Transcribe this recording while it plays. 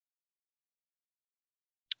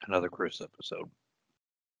Another Kris episode.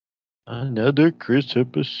 Another Kris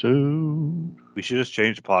episode. We should just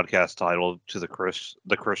change the podcast title to the Kris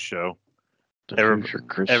Show. The Every, Hoosier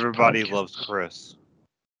Kris everybody loves podcast. Kris.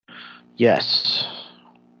 Yes.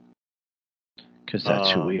 Because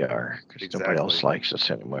that's who we Um, are. Because nobody else exactly. likes us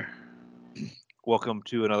anymore. Welcome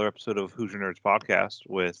to another episode of Hoosier Nerds Podcast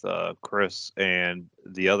with Kris and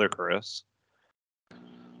the other Kris.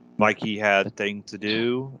 Mikey had things to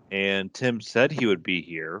do, and Tim said he would be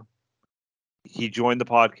here. He joined the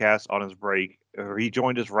podcast on his break, or he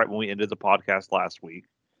joined us right when we ended the podcast last week,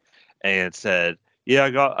 and said, "Yeah,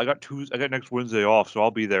 I got next Wednesday off, so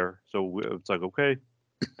I'll be there." So it's like, okay,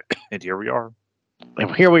 and here we are.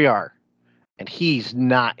 And here we are. And he's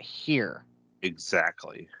not here.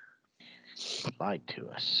 Exactly. Lied to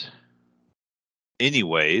us.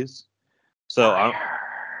 Anyways, so Liar.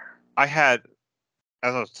 I had,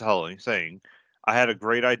 as I was saying, I had a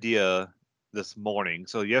great idea this morning.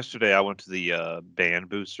 So yesterday I went to the band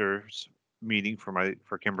boosters meeting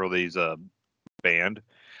for Kimberly's band,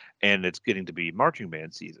 and it's getting to be marching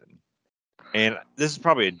band season. And this is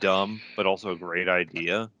probably a dumb but also a great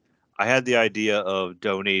idea. I had the idea of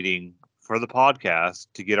donating for the podcast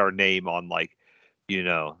to get our name on, like,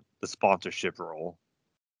 the sponsorship roll.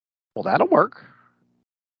 Well, that'll work.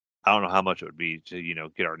 I don't know how much it would be to,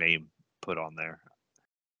 get our name put on there.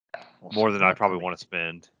 Well, More than I somewhat, probably want to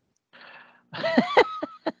spend.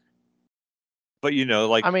 But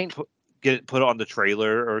like, I mean, get it put on the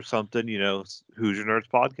trailer or something. Hoosier Nerds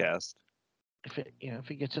podcast, if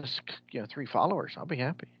it gets us 3 followers, I'll be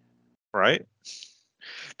happy. right?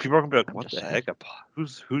 People are gonna be like, I'm "What just the saying. heck?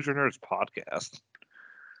 Who's Hoosier Nerds podcast?"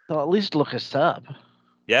 So at least look us up.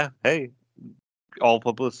 Yeah. Hey, all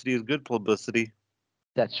publicity is good publicity.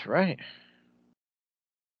 That's right.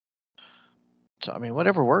 So I mean,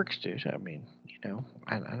 whatever works, dude. I mean, I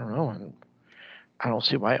don't know. I don't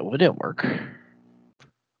see why it wouldn't work.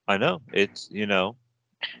 I know it's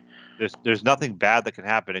there's nothing bad that can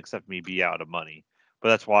happen except me be out of money. But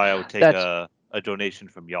that's why I would take That's a donation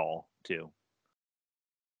from y'all too.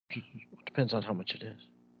 depends on how much it is.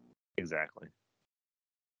 Exactly.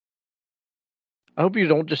 I hope you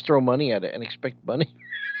don't just throw money at it and expect money.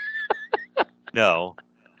 No,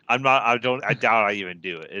 I'm not. I don't. I doubt I even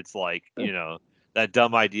do it. It's like that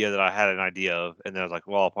dumb idea that I had an idea of, and then I was like,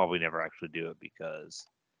 well, I'll probably never actually do it because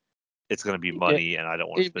it's going to be Yeah, money, and I don't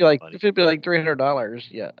want to spend the money. if it'd be like $300,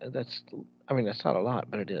 yeah, that's. I mean, that's not a lot,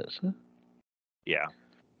 but it is. Yeah,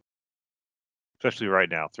 especially right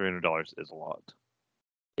now, $300 is a lot.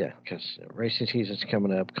 Yeah, because racing season's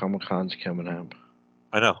coming up, Comic Con's coming up.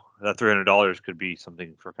 I know that $300 could be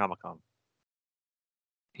something for Comic Con.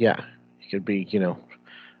 Yeah, it could be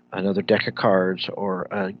another deck of cards or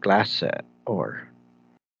a glass set or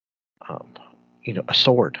um, a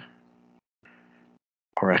sword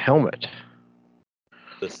or a helmet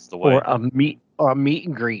This is the or way. a meet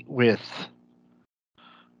and greet with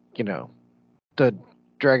the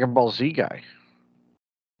Dragon Ball Z guy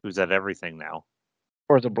Who's at everything now?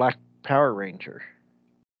 or the Black Power Ranger.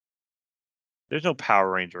 There's no Power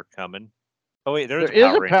Ranger coming. Oh wait, there's There a is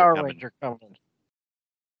Power a Ranger Power coming. Ranger coming.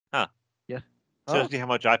 Huh? Yeah. Huh? Shows you how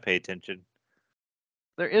much I pay attention.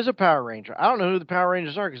 There is a Power Ranger. I don't know who the Power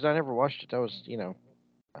Rangers are because I never watched it. That was,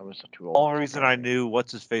 I was too old. Only reason I knew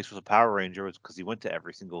what's his face was a Power Ranger was because he went to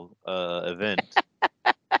every single event.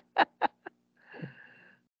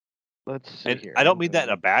 Let's see And here. I don't mean that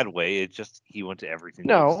in a bad way. It's just he went to every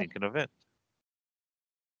single No. stinking event.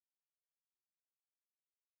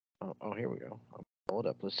 Oh, here we go. I'll pull it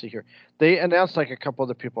up. Let's see here. They announced like a couple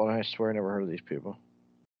other people, and I swear I never heard of these people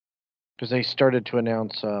because they started to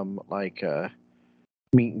announce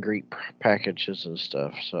meet and greet packages and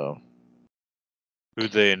stuff. So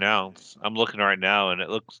Who'd they announce? I'm looking right now, and it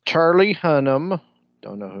looks. Charlie Hunnam,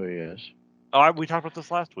 don't know who he is. Oh, we talked about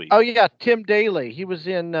this last week. Oh yeah, Tim Daly. He was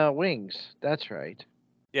in Wings. That's right.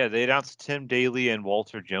 Yeah, they announced Tim Daly and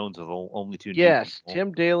Walter Jones are the only two new Yes, people.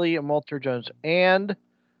 Tim Daly and Walter Jones and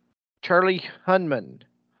Charlie Hunman.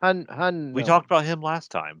 Hun. We talked about him last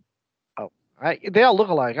time. Oh, they all look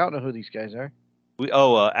alike. I don't know who these guys are.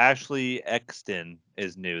 Ashley Exton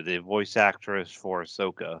is new, the voice actress for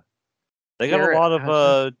Ahsoka. They got a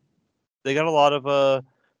lot of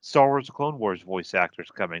Star Wars Clone Wars voice actors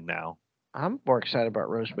coming now. I'm more excited about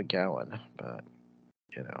Rose McGowan, but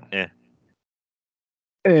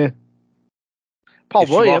Eh. Paul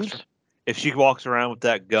Williams. If she walks around with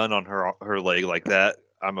that gun on her leg like that,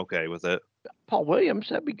 I'm okay with it. Paul Williams,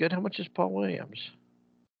 that'd be good. How much is Paul Williams?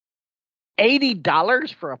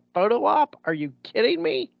 $80 for a photo op? Are you kidding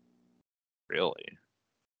me? Really?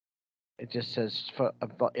 It just says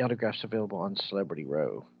autographs available on Celebrity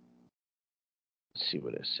Row. Let's see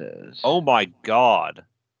what it says. Oh my God.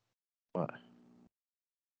 What?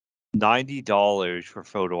 $90 for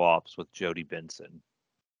photo ops with Jody Benson.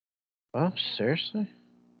 Oh, seriously?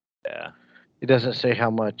 Yeah. It doesn't say how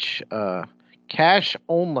much. Cash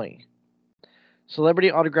only.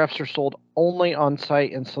 Celebrity autographs are sold only on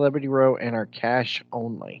site in Celebrity Row and are cash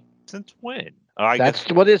only. Since when? Oh, That's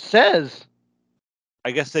what it says.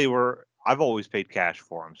 I guess they were. I've always paid cash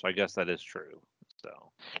for them, so I guess that is true.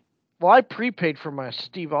 So. Well, I prepaid for my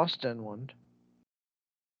Steve Austin one.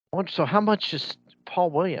 So how much is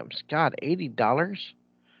Paul Williams? God, $80.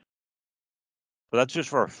 But that's just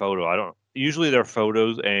for a photo. I don't. Usually their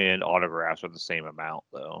photos and autographs are the same amount,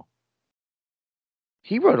 though.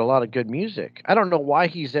 He wrote a lot of good music. I don't know why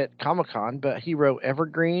he's at Comic-Con, but he wrote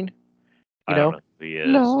Evergreen. I don't know who he is.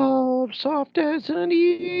 Love soft as an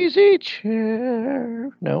easy chair.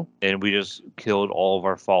 No. And we just killed all of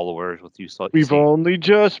our followers with you. We've only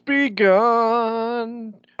just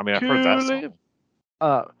begun. I mean, I've heard that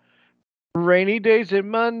song. Rainy days and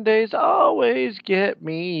Mondays always get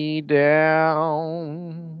me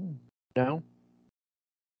down. No.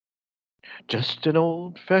 Just an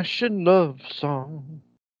old-fashioned love song.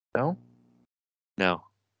 No. No.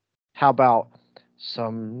 How about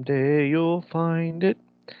someday you'll find it?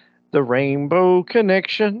 The Rainbow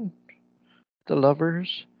Connection. The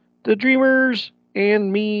lovers, the dreamers,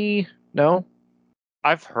 and me. No.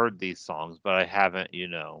 I've heard these songs, but I haven't,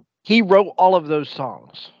 He wrote all of those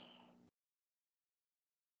songs.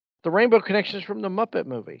 The Rainbow Connection is from the Muppet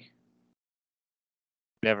movie.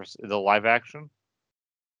 Never the live action?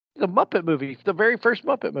 The Muppet movie, the very first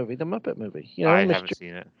Muppet movie, the Muppet movie. I haven't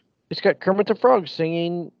seen it. It's got Kermit the Frog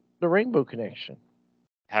singing the Rainbow Connection.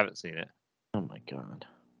 Haven't seen it. Oh my God.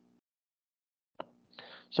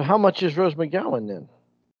 So how much is Rose McGowan then?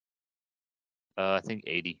 I think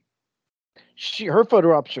 80. Her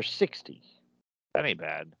photo ops are 60. That ain't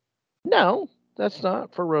bad. No, that's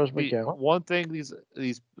not for Rose McGowan. One thing these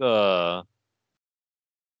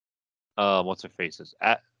what's their faces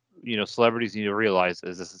celebrities need to realize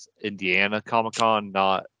is this is Indiana Comic-Con,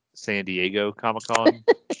 not San Diego Comic-Con.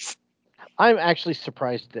 I'm actually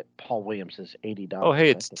surprised that Paul Williams is $80. Oh, hey,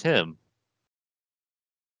 it's Tim.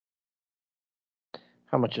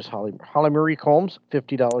 How much is Holly Marie Combs?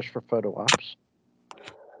 $50 for photo ops.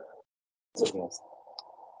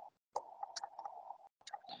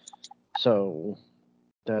 So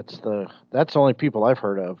that's the only people I've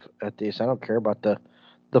heard of at these. I don't care about the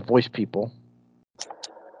voice people.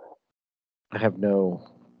 I have no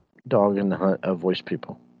dog in the hunt of voice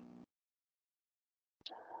people.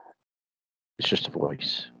 It's just a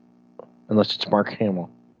voice. Unless it's Mark Hamill.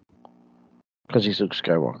 Because he's Luke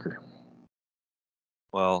Skywalker.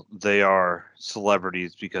 Well, they are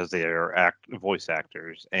celebrities because they are voice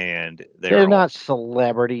actors, and they're not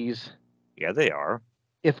celebrities. Yeah, they are.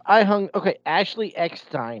 If I Ashley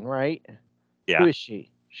Eckstein, right? Yeah. Who is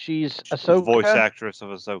she? She's Ahsoka. Voice actress of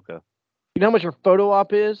Ahsoka. You know how much her photo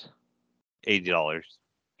op is? $80.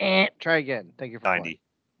 Try again. Thank you for 90.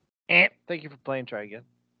 Playing. Thank you for playing. Try again.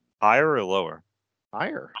 Higher or lower?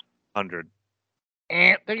 Higher. 100.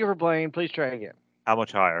 Thank you for playing. Please try again. How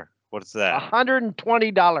much higher? What's that?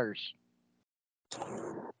 $120.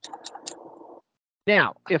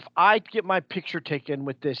 Now, if I get my picture taken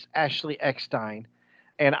with this Ashley Eckstein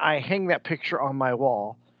and I hang that picture on my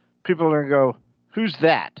wall, people are going to go, who's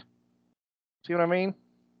that? See what I mean?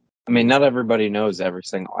 I mean, not everybody knows every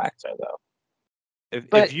single actor, though.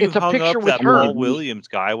 If you hung up that Paul Williams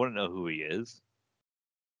guy, I wouldn't know who he is.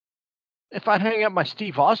 If I hang up my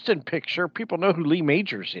Steve Austin picture, people know who Lee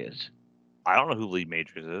Majors is. I don't know who Lee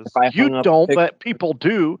Majors is. You don't, but people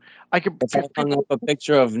do. If I hung up a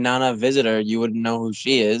picture of Nana Visitor, you wouldn't know who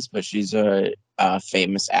she is, but she's a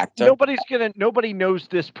famous actor. Nobody knows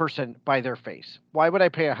this person by their face. Why would I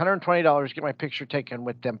pay $120 to get my picture taken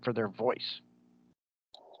with them for their voice?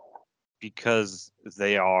 Because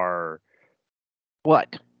they are.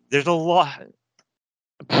 What? There's a lot.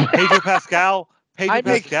 Pedro Pascal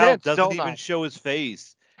doesn't even show his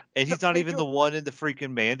face. And he's not even the one in the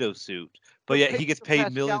freaking Mando suit. But yet he gets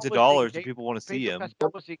paid millions of dollars and people want to see him.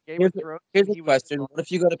 Here's a question. What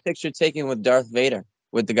if you got a picture taken with Darth Vader?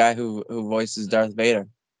 With the guy who voices Darth Vader?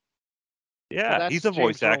 Yeah, he's a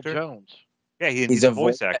voice actor. Jones. Yeah, he's a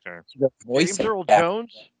voice actor. He's a voice James Earl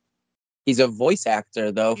Jones? He's a voice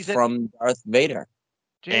actor, though, from Darth Vader.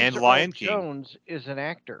 James and Lion King. Jones is an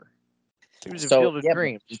actor. He was in Field of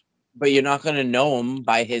Dreams. But you're not going to know him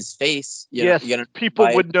by his face. People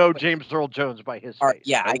would know James Earl Jones by his face.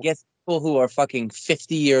 Yeah, I guess people who are fucking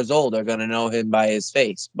 50 years old are going to know him by his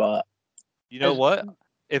face. But you know what?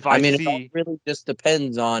 if I I mean, it all see, really just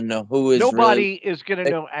depends on who is Nobody really. is going to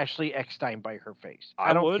know Ashley Eckstein by her face. I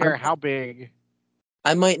I don't would. care how big.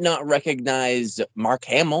 I might not recognize Mark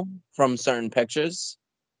Hamill from certain pictures.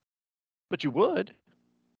 But you would.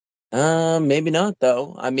 Maybe not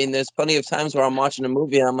though. I mean, there's plenty of times where I'm watching a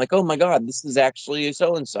movie and I'm like, oh my god, this is actually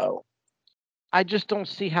so and so. I just don't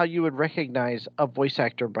see how you would recognize a voice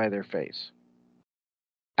actor by their face.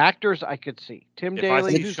 Actors, I could see. Tim if I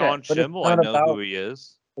Daly, see who's Sean that? But it's Schimmel, I not know about. who he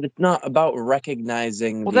is. But it's not about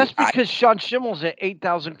recognizing Well, the. that's because Sean Schimmel's at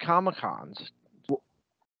 8,000 Comic Cons.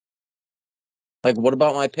 Like, what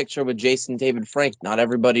about my picture with Jason David Frank? Not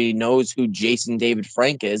everybody knows who Jason David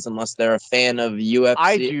Frank is unless they're a fan of UFC.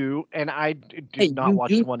 I do, and I did Hey, not you watch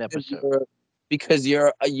do one because episode. because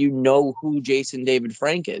you're you know who Jason David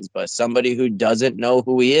Frank is, but somebody who doesn't know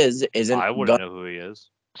who he is isn't I wouldn't know who he is.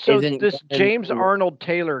 So isn't this gonna James know. Arnold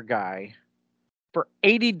Taylor guy, for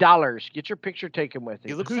 $80, get your picture taken with him.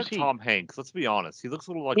 He looks Who's like he? Tom Hanks. Let's be honest. He looks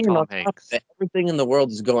a little like You know, Tom Hanks. everything in the world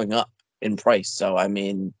is going up in price. So I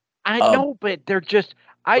mean, I know, but they're just.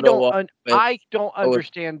 I don't with-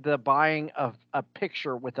 understand the buying of a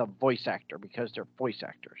picture with a voice actor because they're voice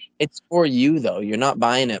actors. it's for you though. You're not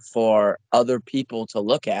buying it for other people to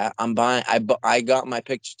look at. I'm buying. I got my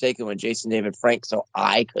picture taken with Jason David Frank, so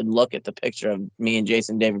I could look at the picture of me and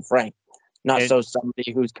Jason David Frank. Not And- so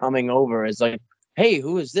somebody who's coming over is like, hey,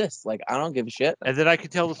 who is this? Like, I don't give a shit. And then I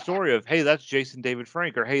could tell the story of, hey, that's Jason David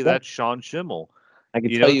Frank, or hey, that's Sean Schimmel. I can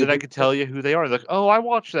You tell know, you. then I could tell you who they are. Like, oh, I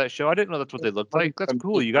watched that show. I didn't know that's what they looked like. That's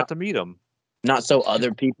cool. You got to meet them. Not so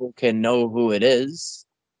other people can know who it is.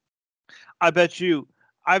 I bet you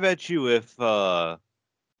if I'm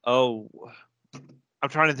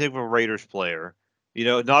trying to think of a Raiders player. You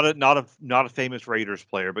know, not a famous Raiders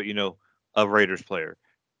player, but you know, a Raiders player.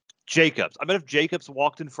 Jacobs. I bet if Jacobs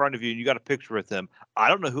walked in front of you and you got a picture with him, I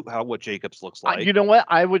don't know what Jacobs looks like. You know what?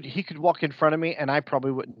 He could walk in front of me, and I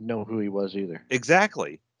probably wouldn't know who he was either.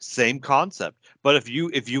 Exactly. Same concept. But if you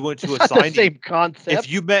went to It's a not the signing, same concept. if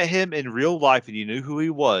you met him in real life and you knew who he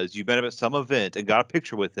was, you met him at some event and got a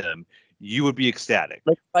picture with him, you would be ecstatic.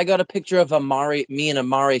 Like if I got a picture of me and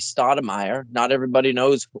Amari Stoudemire, not everybody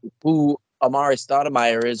knows who Amari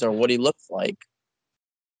Stoudemire is or what he looks like.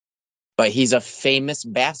 But he's a famous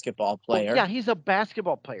basketball player. Yeah, he's a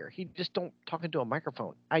basketball player. He just don't talk into a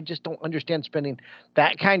microphone. I just don't understand spending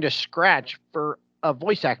that kind of scratch for a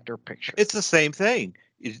voice actor picture. It's the same thing.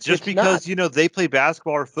 It's just It's because not. you know they play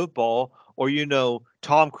basketball or football, or you know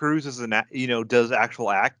Tom Cruise is does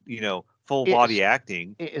actual full body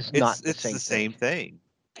acting. It is It's not the same thing.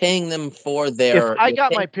 Paying them for their. If I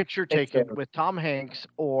got my picture taken with Tom Hanks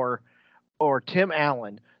or Tim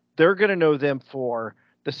Allen, they're going to know them for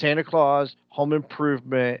the Santa Claus, Home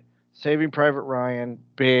Improvement, Saving Private Ryan,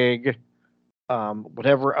 Big,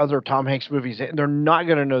 whatever other Tom Hanks movies. They're not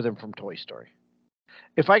going to know them from Toy Story.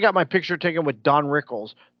 If I got my picture taken with Don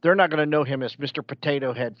Rickles, they're not going to know him as Mr.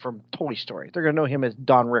 Potato Head from Toy Story. They're going to know him as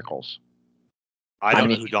Don Rickles. I don't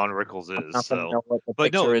know who Don Rickles is, so.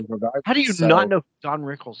 But no, is how do you not know who Don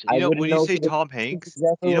Rickles is? You know, when you say Tom Hanks,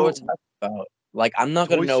 exactly you know what we're talking about. Like I'm not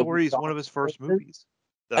going to know. Toy Story is one of his first movies.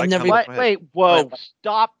 Wait, whoa!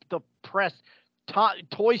 Stop the press.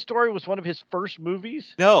 Toy Story was one of his first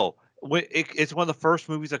movies. No, it's one of the first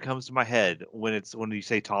movies that comes to my head when you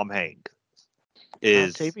say Tom Hanks.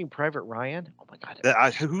 Is Saving Private Ryan? Oh my god!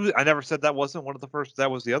 I never said that wasn't one of the first.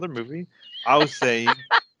 That was the other movie. I was saying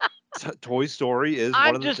Toy Story is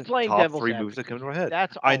one of the top 3 movies that come to my head.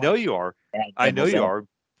 That's all I know you are. I know you are,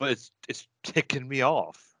 but it's ticking me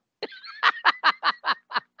off.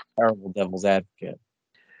 Terrible devil's advocate.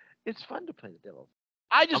 It's fun to play the devil.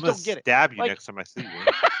 I just don't get it. Stab you next time I see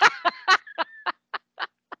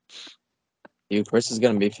you. Kris is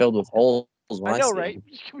going to be filled with holes. I know, right?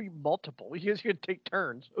 It's going to be multiple. He's going to take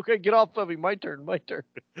turns. Okay, get off of me. My turn.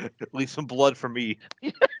 Leave some blood for me.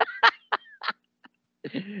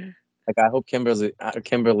 Like I hope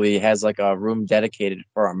Kimberly has like a room dedicated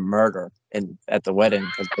for a murder at the wedding.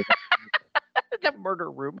 That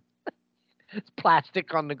murder room. It's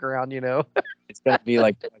plastic on the ground, you know. It's gonna be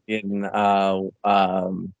like fucking I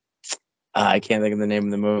can't think of the name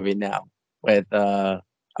of the movie now with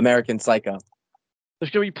American Psycho. There's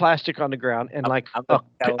gonna be plastic on the ground and like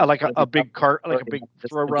a big cart, like a big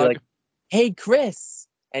throw rug. Like, hey, Kris,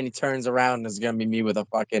 and he turns around and it's gonna be me with a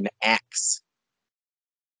fucking axe.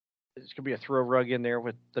 It's gonna be a throw rug in there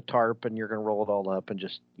with the tarp, and you're gonna roll it all up and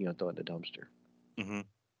just throw it in the dumpster. Mm-hmm.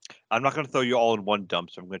 I'm not gonna throw you all in one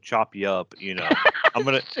dumpster. I'm gonna chop you up. I'm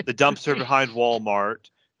gonna the dumpster behind Walmart,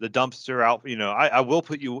 the dumpster out. I will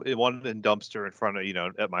put you in one dumpster in front of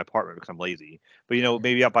at my apartment because I'm lazy. But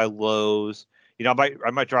maybe out by Lowe's.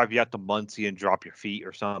 I might drive you out to Muncie and drop your feet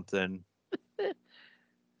or something.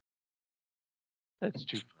 That's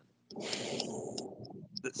too funny.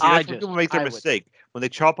 See, that's when people make their mistake. When they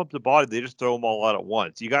chop up the body, they just throw them all out at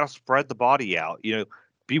once. You got to spread the body out.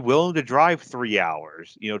 Be willing to drive 3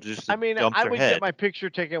 hours. Just to dump I their would head. get my picture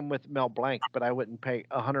taken with Mel Blanc, but I wouldn't pay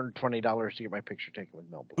 $120 to get my picture taken with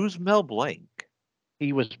Mel Blanc. Who's Mel Blanc?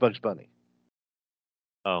 He was Bugs Bunny.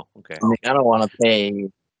 Oh, okay. I don't want to pay.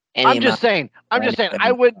 I'm just saying.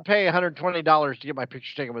 I wouldn't pay $120 to get my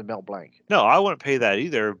picture taken with Mel Blanc. No, I wouldn't pay that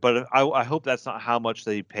either. But I hope that's not how much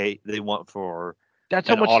they pay. They want for. That's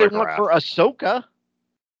how much autograph. They want for Ahsoka.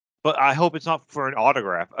 But I hope it's not for an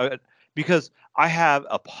autograph, because I have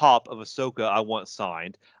a pop of Ahsoka I want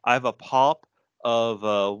signed. I have a pop of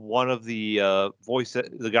one of the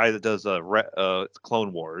the guy that does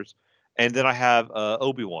Clone Wars, and then I have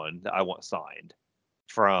Obi-Wan that I want signed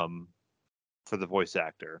for the voice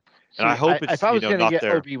actor. And I hope it's not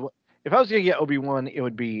there. If I was gonna get Obi-Wan, it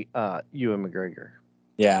would be Ewan McGregor.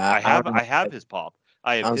 Yeah, I have his pop.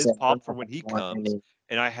 I have his pop for when he comes,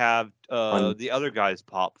 and I have the other guy's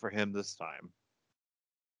pop for him this time.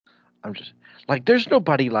 I'm just like, there's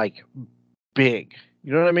nobody like big.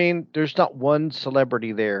 You know what I mean? There's not one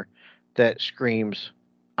celebrity there that screams,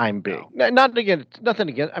 "I'm big." No. Nothing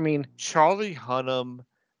against. I mean, Charlie Hunnam,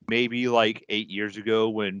 maybe like 8 years ago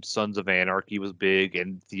when Sons of Anarchy was big,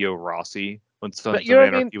 and Theo Rossi when Sons of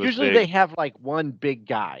Anarchy was usually big. They have like one big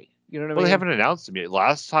guy. You know what I mean? Well, they haven't announced him yet.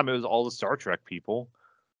 Last time it was all the Star Trek people.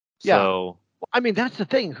 Yeah. So, I mean, that's the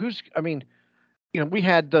thing. We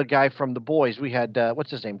had the guy from The Boys. We had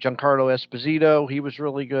what's his name, Giancarlo Esposito. He was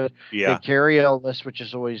really good. Yeah. We had Cary Elwes, which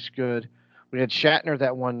is always good. We had Shatner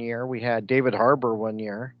that one year. We had David Harbour one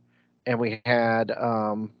year, and we had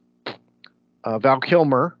Val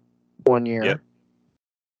Kilmer one year. Yep.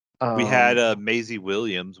 We had Maisie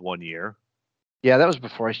Williams one year. Yeah, that was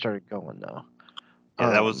before I started going though.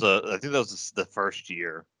 Yeah, that was I think that was the first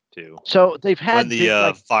year too. So they've had when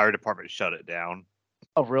the fire department shut it down.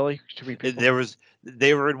 Oh, really? Too many people.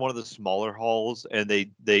 They were in one of the smaller halls, and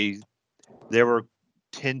there were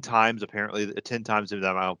 10 times the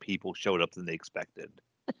amount of people showed up than they expected.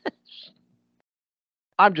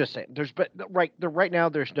 I'm just saying, right now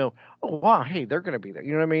there's no, oh wow, hey, they're going to be there.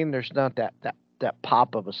 You know what I mean? There's not that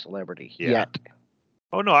pop of a celebrity yet.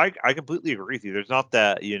 Oh no, I completely agree with you. There's not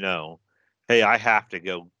that, hey, I have to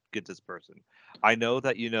go get this person. I know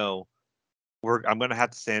that, I'm going to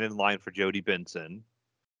have to stand in line for Jodie Benson.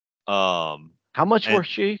 How much was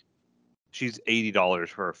she? She's $80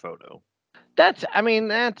 for a photo. That's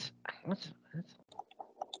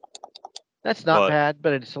not bad,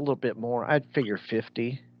 but it's a little bit more. I'd figure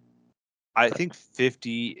 50. I think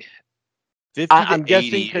 50. I'm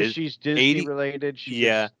guessing because she's Disney 80, related. She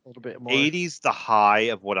gets a little bit more. 80's the high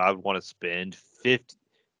of what I would want to spend. 50,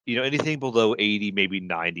 anything below 80, maybe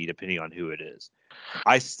 90, depending on who it is.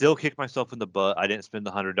 I still kick myself in the butt. I didn't spend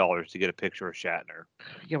the $100 to get a picture of Shatner.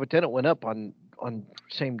 Yeah, but then it went up on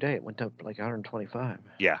same day. It went up like 125.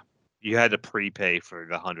 Yeah, you had to prepay for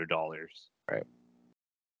the $100. Right.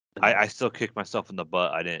 I still kick myself in the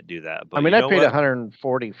butt. I didn't do that. But I mean, I paid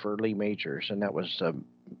 $140 for Lee Majors, and that was a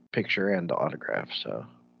picture and the autograph. So.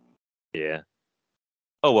 Yeah.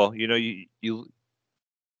 Oh well, you.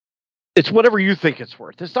 It's whatever you think it's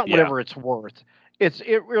worth. It's not whatever it's worth.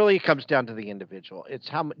 It really comes down to the individual. It's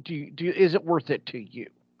how much is it worth it to you?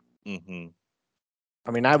 Mm-hmm.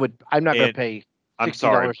 I mean, I'm not going to pay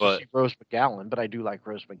 $60 to see Rose McGowan, but I do like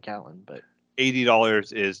Rose McGowan. But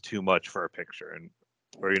 $80 is too much for a picture,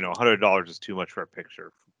 or $100 is too much for a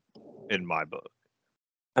picture, in my book.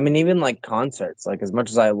 I mean, even like concerts, like as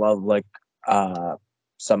much as I love like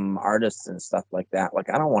some artists and stuff like that, like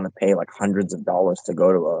I don't want to pay like hundreds of dollars to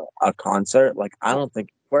go to a concert. Like I don't think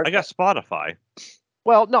it's worth I got Spotify.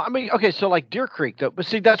 Well, no, I mean, okay, so like Deer Creek though, but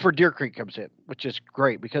see, that's where Deer Creek comes in, which is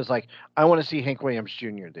great because like I want to see Hank Williams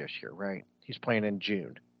Jr. this year, right? He's playing in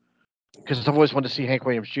June because I've always wanted to see Hank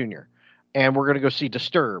Williams Jr. and we're gonna go see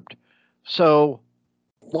Disturbed. So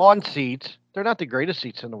lawn seats, they're not the greatest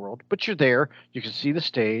seats in the world, but you're there, you can see the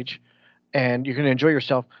stage, and you can enjoy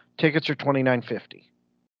yourself. Tickets are $29.50.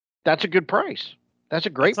 That's a good price. That's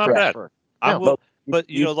a great price for. Yeah. But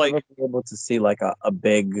like be able to see like a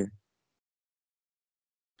big,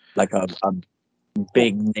 like a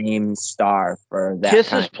big name star for that.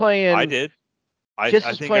 Kiss is playing. I did. I think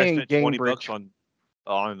I spent $20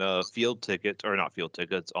 on field tickets, or not field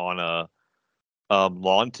tickets, on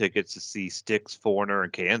lawn tickets to see Styx, Foreigner,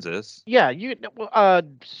 and Kansas. Yeah, but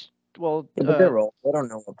they're old. They don't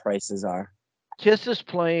know what prices are. Kiss is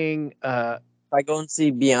playing. I go and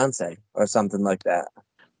see Beyonce or something like that.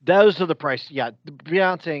 Those are the price. Yeah,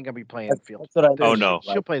 Beyonce ain't gonna be playing field. That's what I mean. Oh, no.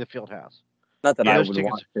 She'll play the field house. Not that Yeah, I those would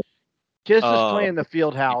tickets- want to. Kiss is playing the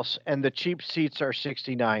field house, and the cheap seats are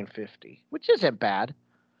 $69.50, which isn't bad.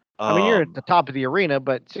 I mean, you're at the top of the arena,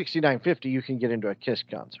 but $69.50 you can get into a Kiss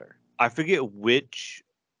concert. I forget which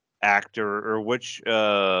actor or which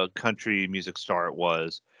country music star it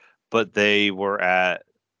was, but they were at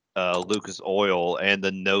Lucas Oil, and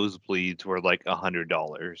the nosebleeds were like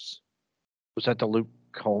 $100. Was that the Luke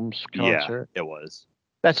Combs Yeah, concert? it was.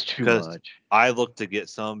 That's too Because much. I looked to get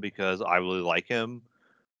some because I really like him,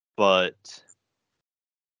 but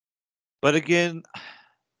again,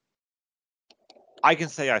 I can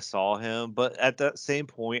say I saw him, but at that same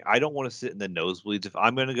point, I don't want to sit in the nosebleeds. If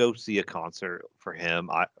I'm going to go see a concert for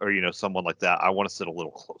him, or someone like that, I want to sit a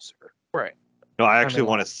little closer. Right. No, I actually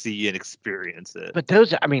want to see and experience it. But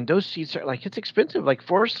those seats are like, it's expensive. Like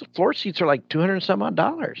floor seats are like $200 and some odd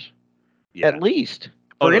dollars, at least.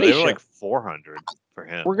 Oh, For no, any they were show. like $400 for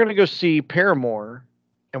him. We're gonna go see Paramore,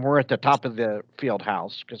 and we're at the top of the field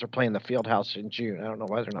house because they're playing the field house in June. I don't know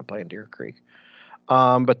why they're not playing Deer Creek.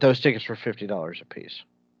 But those tickets were $50 a piece.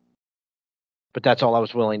 But that's all I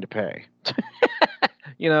was willing to pay. I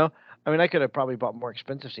mean, I could have probably bought more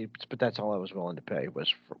expensive seats, but that's all I was willing to pay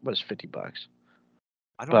was $50.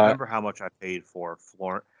 I don't remember how much I paid for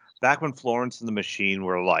Florence. Back when Florence and the Machine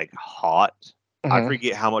were like hot, I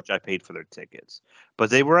forget how much I paid for their tickets. But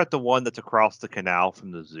they were at the one that's across the canal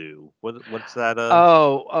from the zoo. What's that?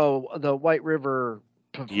 The White River.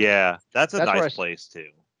 Yeah, that's a nice place too.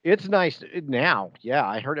 It's nice now. Yeah,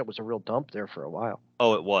 I heard it was a real dump there for a while.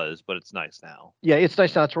 Oh, it was, but it's nice now. Yeah, it's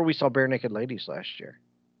nice now. That's where we saw Bare Naked Ladies last year.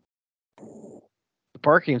 The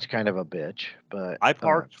parking's kind of a bitch, but I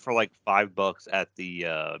parked for like $5 at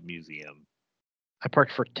the museum. I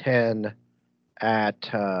parked for 10 at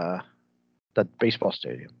the baseball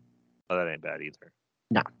stadium. Oh, that ain't bad either.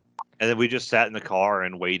 No. And then we just sat in the car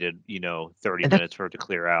and waited, 30 minutes for it to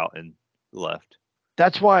clear out and left.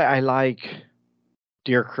 That's why I like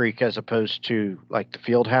Deer Creek as opposed to like the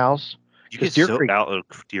field house. You get out of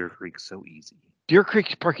Deer Creek so easy. Deer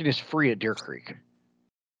Creek parking is free at Deer Creek.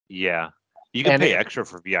 Yeah. You can pay extra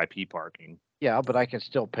for VIP parking. Yeah, but I can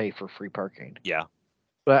still pay for free parking. Yeah.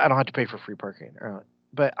 But I don't have to pay for free parking.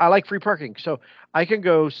 But I like free parking. So I can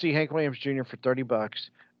go see Hank Williams Jr. for $30,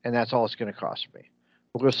 and that's all it's going to cost me.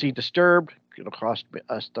 We'll go see Disturbed. It'll cost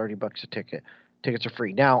us $30 a ticket. Tickets are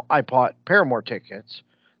free. Now, I bought Paramore tickets.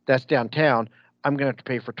 That's downtown. I'm going to have to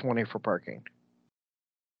pay for $20 for parking.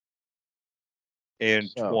 And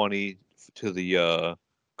 $20 to the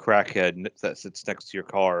crackhead that sits next to your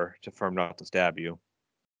car for him not to stab you.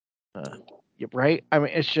 Right? I mean,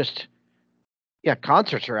 it's just,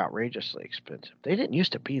 concerts are outrageously expensive. They didn't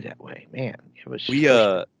used to be that way, man. It was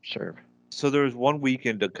serve. So there was one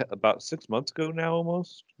weekend about 6 months ago now,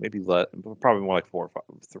 almost maybe less, probably more like 4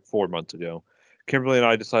 months ago. Kimberly and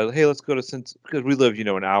I decided, hey, let's go to because we live,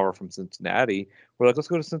 an hour from Cincinnati. We're like, let's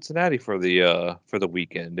go to Cincinnati for the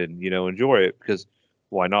weekend and enjoy it because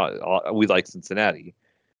why not? We like Cincinnati.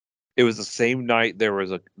 It was the same night there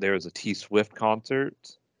was a T Swift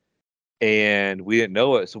concert, and we didn't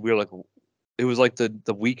know it, so we were like, it was like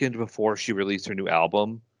the weekend before she released her new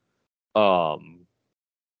album, and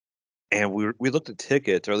we looked at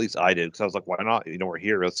tickets, or at least I did, because I was like, why not? We're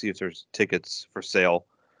here. Let's see if there's tickets for sale.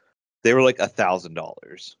 They were like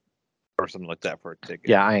 $1,000 or something like that for a ticket.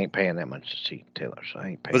 Yeah, I ain't paying that much to see Taylor, so I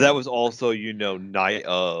ain't paying. But that was also, night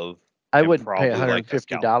of. I wouldn't pay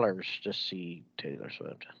 $150 to see Taylor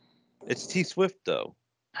Swift. It's T Swift though.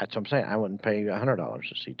 That's what I'm saying. I wouldn't pay $100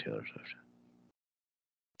 to see Taylor Swift.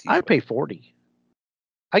 I'd pay $40.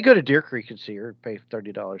 I go to Deer Creek and see her. Pay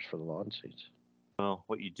 $30 for the lawn seats. Well,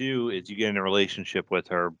 what you do is you get in a relationship with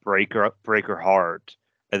her, break her heart,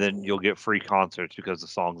 and then you'll get free concerts because the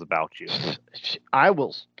song's about you. I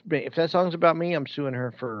will. If that song's about me, I'm suing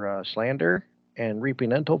her for slander and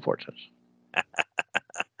reaping untold fortunes.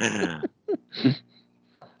 There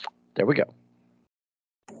we go.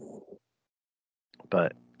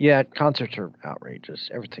 But yeah, concerts are outrageous.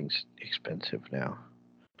 Everything's expensive now.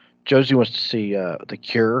 Josie wants to see The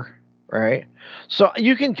Cure, right? So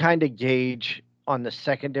you can kind of gauge on the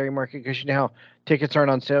secondary market because how tickets aren't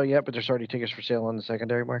on sale yet, but there's already tickets for sale on the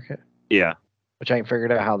secondary market. Yeah. Which I ain't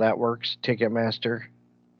figured out how that works. Ticketmaster.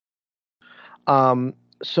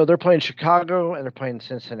 So they're playing Chicago and they're playing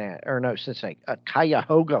Cincinnati.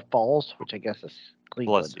 Cuyahoga Falls, which I guess is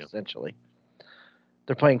Cleveland, essentially.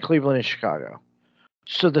 They're playing Cleveland and Chicago.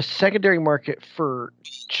 So the secondary market for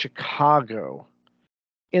Chicago,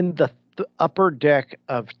 in the upper deck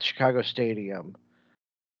of Chicago Stadium,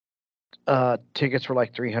 tickets were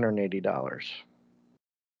like $380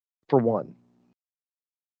 for one.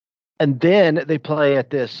 And then they play at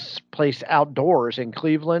this place outdoors in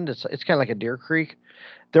Cleveland. It's kind of like a Deer Creek.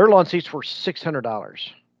 Their lawn seats were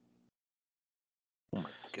 $600. Oh my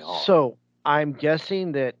god! So I'm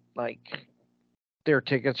guessing that like their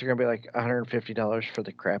tickets are gonna be like $150 for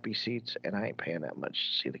the crappy seats, and I ain't paying that much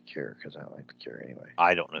to see the Cure because I don't like the Cure anyway.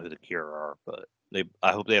 I don't know who the Cure are, but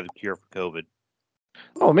I hope they have the cure for COVID.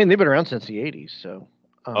 Oh, I mean they've been around since the '80s, so.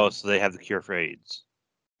 So they have the cure for AIDS.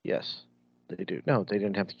 Yes, they do. No, they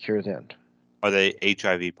didn't have the Cure then. Are they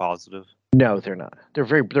HIV positive? No, they're not. They're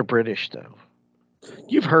British though.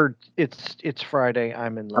 You've heard it's Friday.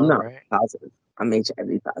 I'm in love, I'm not right? positive. I'm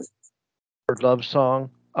HIV positive. Love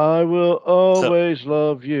song. I will always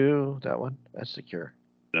love you. That one. That's the Cure.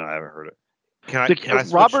 No, I haven't heard it. Can I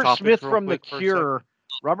switch Robert topics Smith real from the quick for a Cure.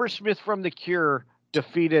 Robert Smith from the Cure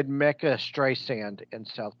defeated Mecca Streisand in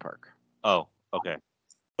South Park. Oh, okay.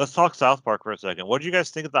 Let's talk South Park for a second. What did you guys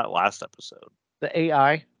think of that last episode? The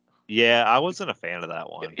AI. Yeah, I wasn't a fan of that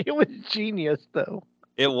one. It was genius, though.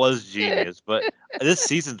 It was genius, but this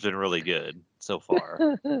season's been really good so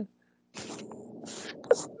far.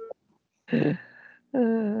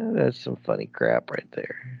 That's some funny crap right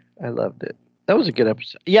there. I loved it. That was a good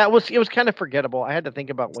episode. Yeah, it was kind of forgettable. I had to think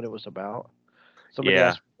about what it was about. Somebody Yeah.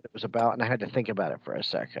 asked me what it was about, and I had to think about it for a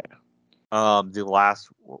second. I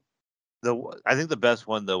think the best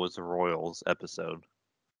one though was the Royals episode.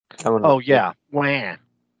 Oh yeah, wah.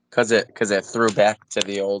 Because it threw back to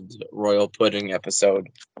the old royal pudding episode.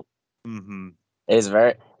 Mm-hmm. It's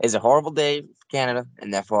a horrible day for Canada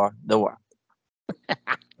and therefore the world.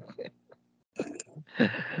 That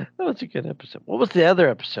was a good episode. What was the other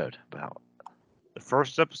episode about? The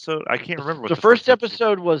first episode, I can't remember. What The first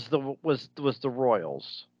episode was the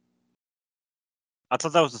Royals. I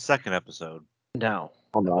thought that was the second episode. No.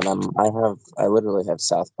 Hold on, I literally have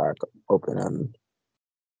South Park open on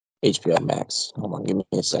HBO Max. Hold on, give me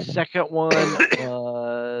a second. The second one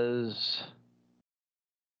was.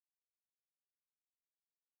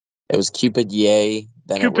 It was Cupid Yay.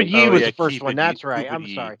 Then Cupid Yee was the first Cupid one. Yee, That's right. Cupid I'm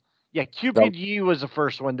Yee. sorry. Yeah, Cupid Yee was the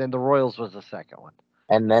first one. Then the Royals was the second one.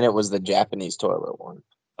 And then it was the Japanese toilet one.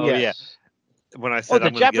 Oh yes. Yeah. When I said the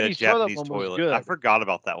I'm going to get a Japanese Japanese toilet one was toilet, good. I forgot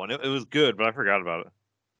about that one. It was good, but I forgot about it.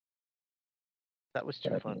 That was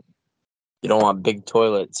too fun. You don't want Big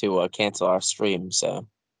Toilet to cancel our stream, so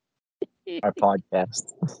our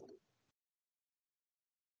podcast.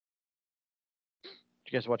 Did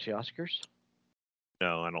you guys watch the Oscars?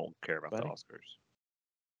 No, I don't care about Buddy? the Oscars.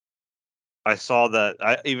 I saw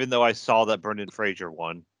that. Even though I saw that Brendan Fraser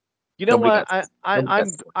won. You know Nobody what?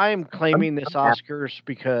 I'm claiming this Oscars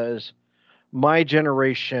because my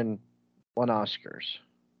generation won Oscars.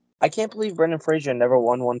 I can't believe Brendan Fraser never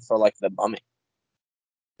won one for like The Mummy.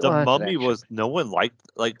 The Well, that's an Mummy action. was no one liked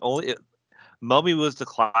Mummy was the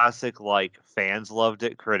classic, like fans loved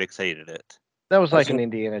it, critics hated it. That was like an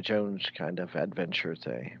Indiana Jones kind of adventure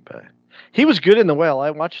thing, but he was good in The Whale.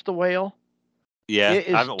 I watched The Whale. Yeah, It I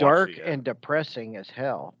is haven't dark watched it yet. and depressing as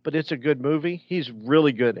hell, but it's a good movie. He's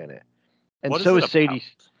really good in it. And What so is is it Sadie. about?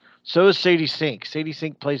 So is Sadie Sink. Sadie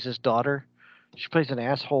Sink plays his daughter. She plays an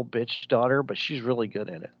asshole bitch daughter, but she's really good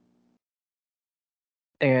in it.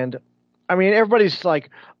 And I mean, everybody's like,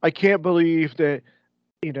 I can't believe that,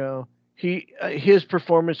 his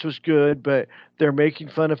performance was good, but they're making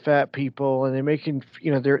fun of fat people and they're making,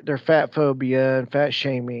 their fat phobia and fat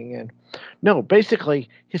shaming. And no, basically,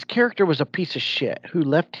 his character was a piece of shit who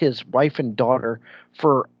left his wife and daughter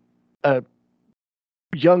for a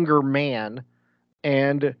younger man,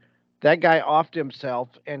 and that guy offed himself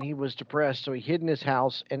and he was depressed, so he hid in his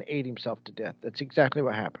house and ate himself to death. That's exactly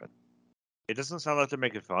what happened. It doesn't sound like they're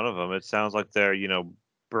making fun of him. It sounds like they're,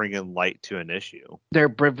 bringing light to an issue. They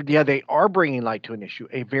are bringing light to an issue,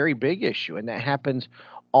 a very big issue, and that happens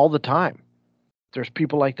all the time. There's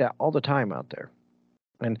people like that all the time out there.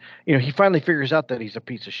 And, he finally figures out that he's a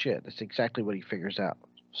piece of shit. That's exactly what he figures out.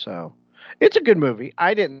 So it's a good movie.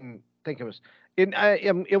 I didn't think it was.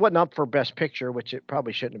 It wasn't up for Best Picture, which it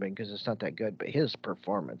probably shouldn't have been because it's not that good. But his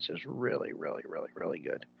performance is really, really, really, really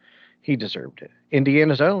good. He deserved it.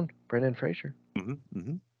 Indiana's own Brendan Fraser. Mm-hmm,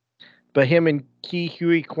 mm-hmm. But him and Ki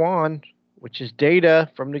Huy Kwan, which is Data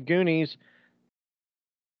from the Goonies,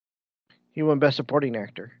 he won Best Supporting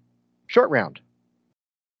Actor. Short Round.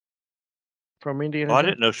 From Indiana. Oh, I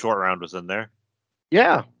didn't know Short Round was in there.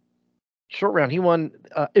 Yeah. Short Round. He won.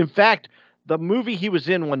 In fact, the movie he was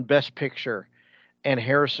in won Best Picture, and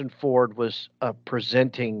Harrison Ford was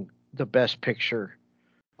presenting the Best Picture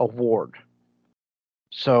award.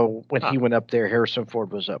 So when he went up there, Harrison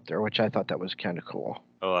Ford was up there, which I thought that was kind of cool.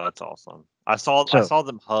 Oh, that's awesome. I saw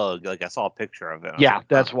them hug. Like I saw a picture of it. Yeah,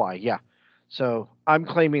 that's why. Yeah. So I'm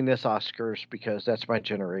claiming this Oscars because that's my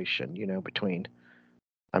generation. Between,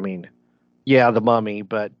 I mean, yeah, The Mummy,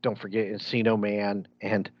 but don't forget Encino Man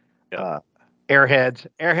and Yep. Airheads.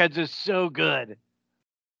 Airheads is so good.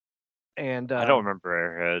 And I don't remember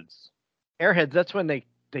Airheads. Airheads. That's when they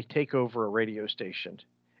take over a radio station.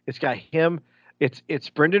 It's got him. It's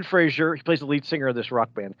Brendan Fraser. He plays the lead singer of this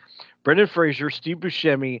rock band. Brendan Fraser, Steve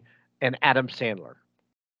Buscemi, and Adam Sandler.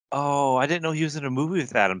 Oh, I didn't know he was in a movie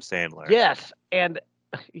with Adam Sandler. Yes, and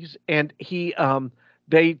he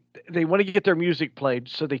they want to get their music played,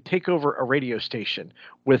 so they take over a radio station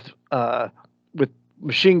with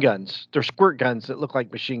machine guns. They're squirt guns that look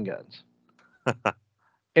like machine guns.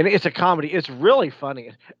 And it's a comedy. It's really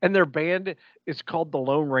funny. And their band is called the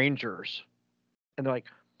Lone Rangers. And they're like,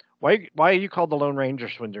 why are you called the Lone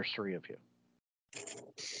Rangers when there's three of you?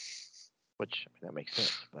 Which that makes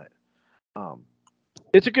sense, but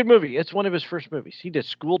it's a good movie. It's one of his first movies. He did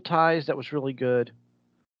School Ties. That was really good.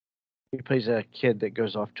 He plays a kid that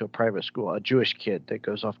goes off to a private school, a Jewish kid that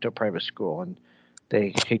goes off to a private school, and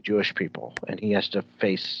they hate Jewish people, and he has to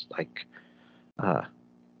face like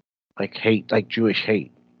hate, like Jewish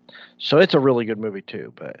hate. So it's a really good movie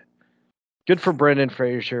too. But good for Brendan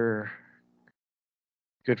Fraser.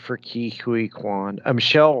 Good for Ki Hui Kwan.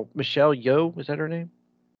 Michelle Yeoh, was that her name?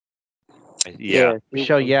 Yeah.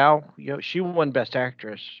 Michelle Yeoh. She won Best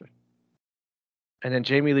Actress. And then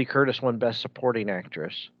Jamie Lee Curtis won Best Supporting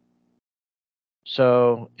Actress.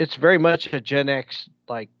 So it's very much a Gen X,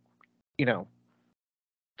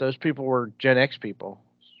 those people were Gen X people.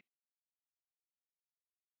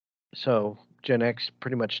 So Gen X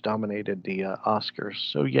pretty much dominated the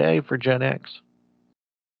Oscars. So yay for Gen X.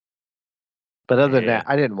 But other than that,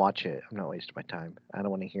 I didn't watch it. I'm not wasting my time. I don't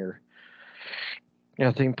want to hear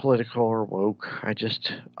nothing political or woke. I'll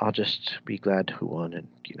just be glad who won, and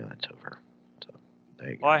it's over. So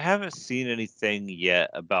there you go. Well, I haven't seen anything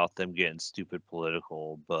yet about them getting stupid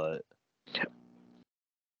political, but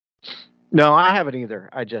no, I haven't either.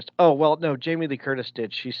 No, Jamie Lee Curtis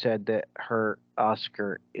did. She said that her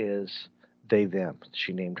Oscar is they them.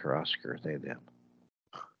 She named her Oscar they them.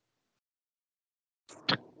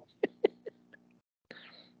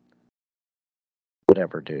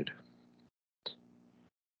 Whatever, dude.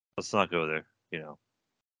 let's not go there.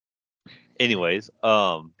 Anyways,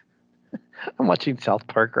 I'm watching South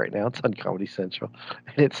Park right now. It's on Comedy Central,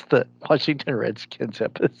 and it's the Washington Redskins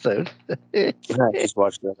episode. I just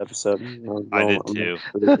watched that episode. I did too.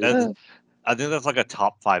 I think that's like a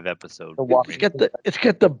top 5 episode. It's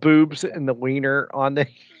got the boobs and the wiener on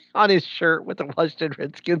his shirt with the Washington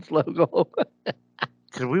Redskins logo.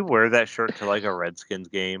 Could we wear that shirt to like a Redskins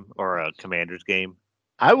game or a Commanders game?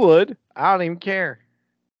 I would. I don't even care.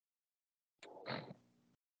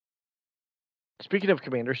 Speaking of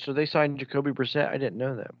Commanders, so they signed Jacoby Brissett. I didn't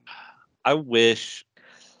know that. I wish.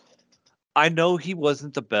 I know he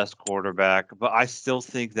wasn't the best quarterback, but I still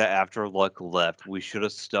think that after Luck left, we should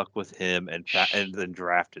have stuck with him and then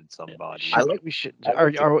drafted somebody. We should. Are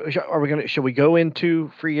we gonna? Should we go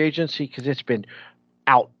into free agency because it's been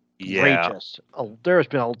outrageous? Yeah. There has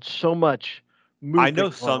been so much. I know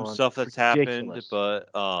some stuff that's happened, but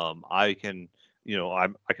I can, I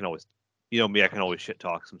can always, me, I can always shit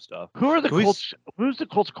talk some stuff. Who are the Colts? Who's the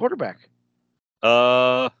Colts quarterback?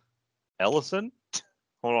 Ellison.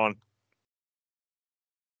 Hold on.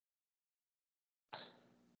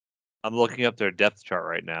 I'm looking up their depth chart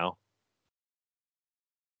right now.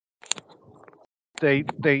 They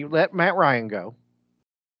let Matt Ryan go.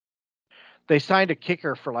 They signed a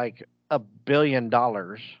kicker for like $1 billion.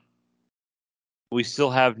 We still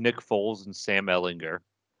have Nick Foles and Sam Ellinger,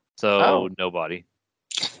 so nobody.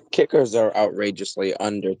 Kickers are outrageously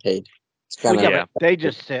underpaid. They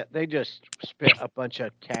just spent a bunch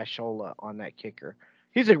of cashola on that kicker.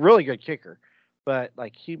 He's a really good kicker, but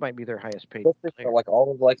like he might be their highest paid player. For like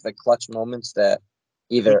all of like the clutch moments that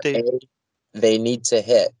either they need to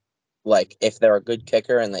hit. Like if they're a good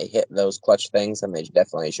kicker and they hit those clutch things, then they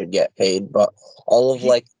definitely should get paid. But all of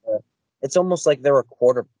it's almost like they're a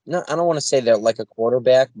quarter. No, I don't want to say they're like a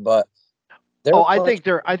quarterback, but I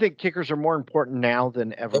think kickers are more important now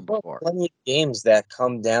than ever before. Plenty of games that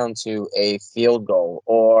come down to a field goal,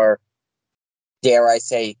 or dare I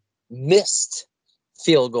say, missed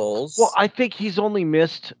field goals. Well, I think he's only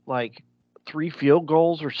missed like 3 field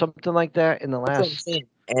goals or something like that in the last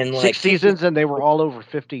 6 seasons, and they were all over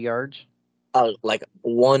 50 yards. Like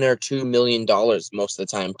 $1 or $2 million most of the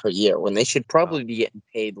time per year, when they should probably be getting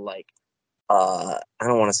paid like I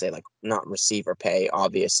don't want to say like not receiver pay,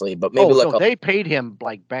 obviously, but maybe they paid him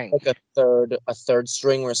like bank. Like a third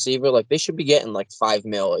string receiver, like they should be getting like $5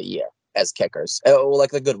 million a year as kickers.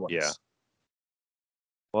 Like the good ones. Yeah.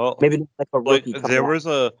 Well, Maybe like a like rookie. there was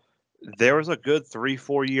a good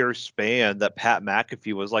 3-4 year span that Pat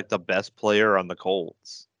McAfee was like the best player on the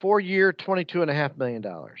Colts. 4-year, $22.5 million.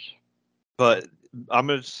 But I'm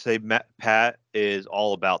gonna say Pat is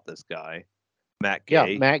all about this guy, Matt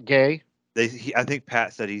Gay. Yeah, Matt Gay. I think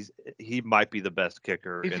Pat said he might be the best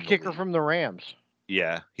kicker. He's in a the kicker league. from the Rams.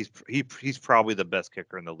 Yeah, he's probably the best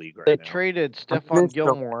kicker in the league right They now. traded Stephon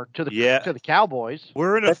Gilmore to the Cowboys.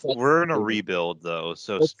 We're in a rebuild though,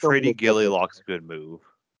 so trading Gillylock's a good move.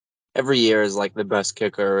 Every year is like the best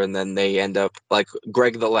kicker, and then they end up like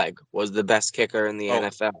Greg the Leg was the best kicker in the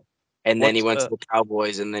NFL, and then he went to the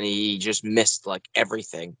Cowboys, and then he just missed like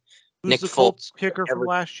everything. Who's Nick the Foles Colts kicker from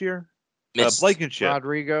last year? Blankenship.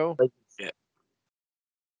 Rodrigo.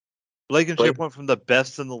 Blankenship went from the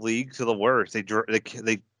best in the league to the worst. They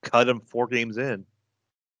cut him 4 games in.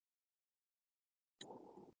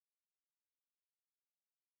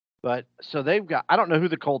 But so they've got. I don't know who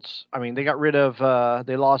the Colts. I mean, they got rid of.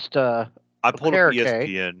 They lost. I pulled up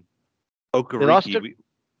ESPN. Okereke.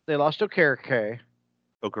 They lost Okereke.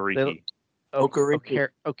 Okereke. Okereke.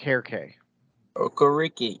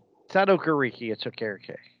 It's not Okereke. It's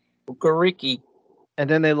Okereke. Okereke. And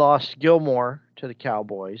then they lost Gilmore to the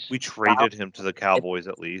Cowboys. We traded him to the Cowboys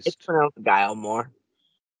at least. It's pronounced Gilmore.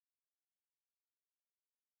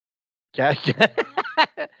 Yeah.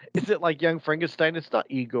 Is it like Young Frankenstein? It's not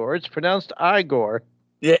Igor. It's pronounced Igor.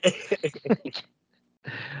 Yeah.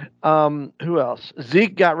 Who else?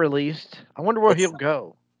 Zeke got released. I wonder where he'll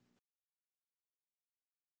go.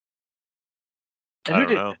 And I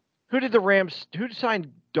don't know. Who did the Rams? Who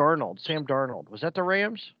signed Darnold? Sam Darnold. Was that the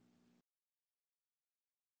Rams?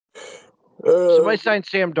 Somebody signed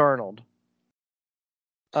Sam Darnold.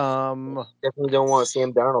 Definitely don't want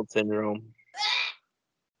Sam Darnold syndrome.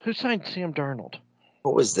 Who signed Sam Darnold?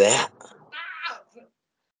 What was that?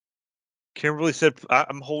 Kimberly said,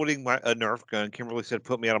 I'm holding a Nerf gun. Kimberly said,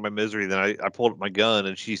 put me out of my misery. Then I pulled up my gun,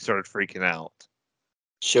 and she started freaking out.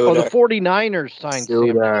 The 49ers signed Sam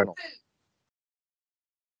Darnold.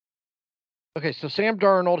 Okay, so Sam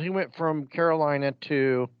Darnold, he went from Carolina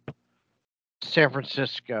to San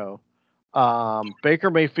Francisco. Baker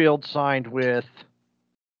Mayfield signed with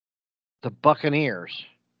the Buccaneers.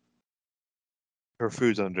 Her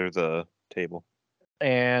food's under the table.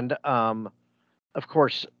 And, of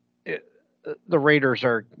course, the Raiders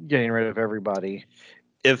are getting rid of everybody.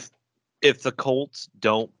 If the Colts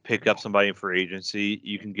don't pick up somebody in free agency,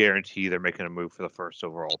 you can guarantee they're making a move for the first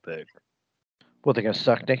overall pick. Well, they're going to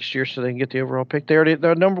suck next year so they can get the overall pick.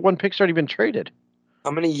 Their number 1 pick's already been traded.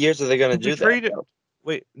 How many years are they going to do that?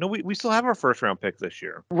 Wait, no, we still have our first round pick this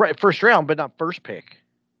year. Right, first round, but not first pick.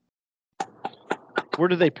 Where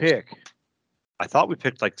did they pick? I thought we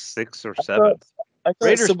picked like 6th or 7th.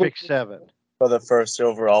 Raiders picked 7 for the first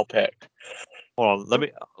overall pick. Hold on,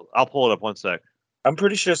 I'll pull it up 1 sec. I'm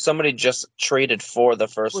pretty sure somebody just traded for the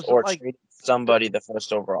first traded somebody the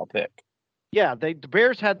first overall pick. Yeah, the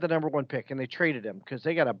Bears had the number 1 pick and they traded him because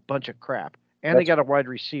they got a bunch of crap and they got a wide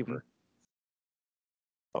receiver.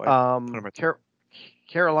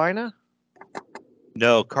 Carolina?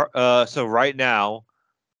 No, so right now,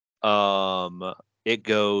 it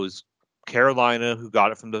goes Carolina, who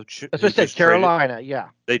got it from the. As I said, Carolina, yeah.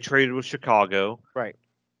 They traded with Chicago. Right.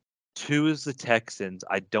 2 is the Texans.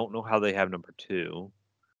 I don't know how they have number 2.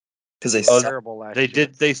 Because they sucked terrible last year.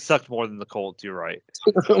 They sucked more than the Colts. You're right.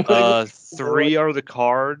 3 are the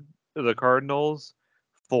Cardinals.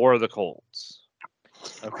 4 are the Colts.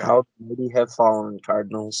 Okay. How maybe have fallen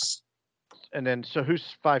Cardinals. And then, so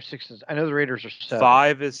who's 5, 6? I know the Raiders are 7.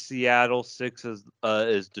 5 is Seattle. 6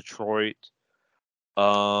 is Detroit.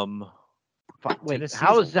 Wait,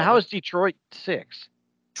 how is Detroit 6?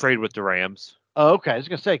 Trade with the Rams. Oh, okay. I was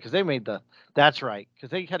gonna say because they made that's right because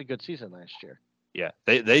they had a good season last year. Yeah,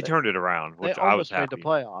 they turned it around, which I was happy. Made the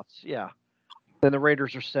playoffs. Yeah. Then the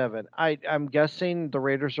Raiders are 7. I'm guessing the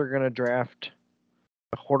Raiders are going to draft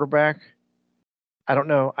a quarterback. I don't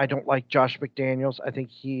know. I don't like Josh McDaniels. I think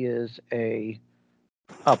he is a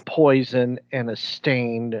poison and a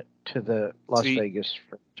stain to the Las Vegas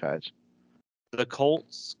franchise. The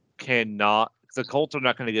Colts are not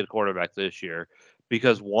going to get a quarterback this year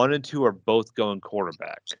because 1 and 2 are both going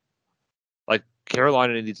quarterback. Like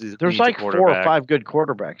Carolina needs like 4 or 5 good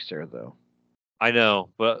quarterbacks there, though. I know,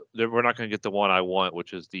 but we're not going to get the one I want,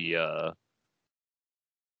 which is the.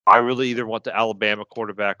 I really either want the Alabama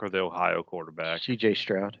quarterback or the Ohio quarterback. C.J.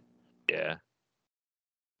 Stroud. Yeah,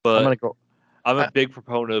 but I'm a big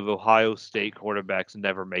proponent of Ohio State quarterbacks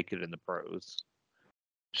never make it in the pros.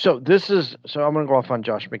 So I'm going to go off on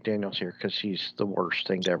Josh McDaniels here because he's the worst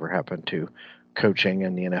thing to ever happen to coaching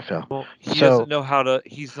in the NFL. Well, he So- doesn't know how to.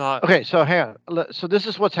 He's not. Okay, so hang on. So this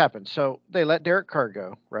is what's happened. So they let Derek Carr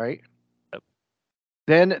go, right? Yep.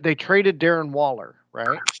 Then they traded Darren Waller,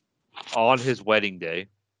 right? On his wedding day.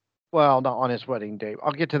 Well, not on his wedding day.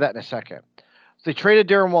 I'll get to that in a second. They traded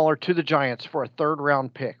Darren Waller to the Giants for a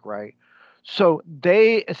third-round pick, right? So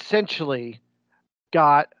they essentially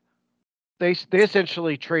got they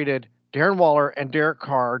essentially traded Darren Waller and Derek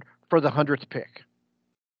Carr for the 100th pick.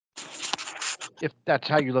 If that's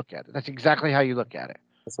how you look at it, that's exactly how you look at it.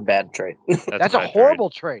 That's a bad trade. That's a bad horrible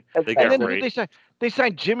trade. They And got then who raped. they signed? They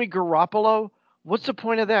signed Jimmy Garoppolo. What's the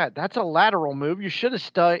point of that? That's a lateral move. You should have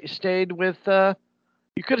stayed with.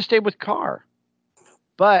 You could have stayed with Carr.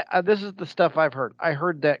 But this is the stuff I've heard. I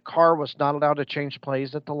heard that Carr was not allowed to change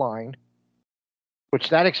plays at the line, which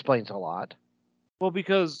that explains a lot. Well,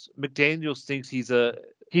 because McDaniels thinks he's a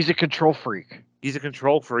control freak. He's a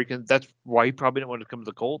control freak, and that's why he probably didn't want to come to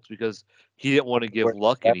the Colts, because he didn't want to give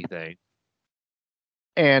Luck anything.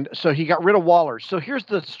 And so he got rid of Waller. So here's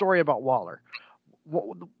the story about Waller.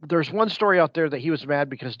 There's one story out there that he was mad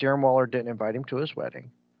because Darren Waller didn't invite him to his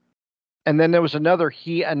wedding. And then there was another,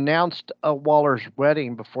 he announced Waller's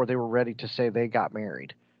wedding before they were ready to say they got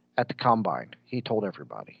married at the combine. He told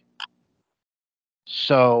everybody.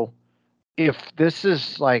 So if this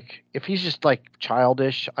is like, if he's just like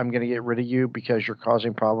childish, I'm going to get rid of you because you're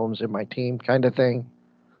causing problems in my team kind of thing.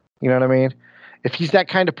 You know what I mean? If he's that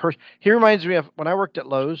kind of person, he reminds me of when I worked at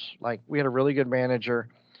Lowe's, like we had a really good manager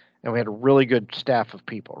and we had a really good staff of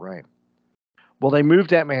people, right? Well, they moved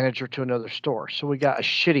that manager to another store. So we got a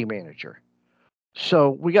shitty manager. So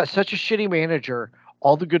we got such a shitty manager,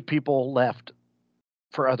 all the good people left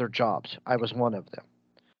for other jobs. I was one of them.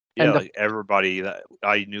 Yeah, And like everybody that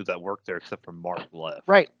I knew that worked there except for Mark left.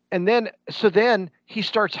 Right. And then he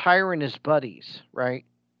starts hiring his buddies, right?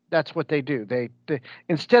 That's what they do. They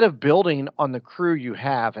instead of building on the crew you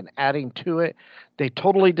have and adding to it, they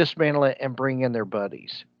totally dismantle it and bring in their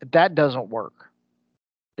buddies. That doesn't work.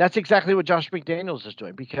 That's exactly what Josh McDaniels is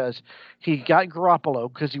doing because he got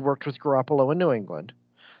Garoppolo because he worked with Garoppolo in New England.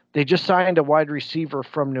 They just signed a wide receiver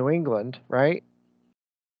from New England, right?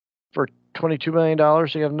 For $22 million.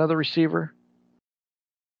 They got another receiver.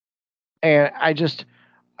 And I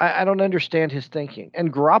don't understand his thinking.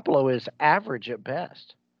 And Garoppolo is average at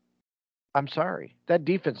best. I'm sorry. That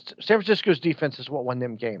defense, San Francisco's defense is what won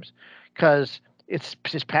them games because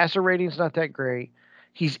his passer rating's not that great.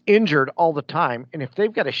 He's injured all the time. And if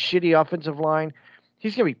they've got a shitty offensive line,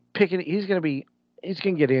 he's going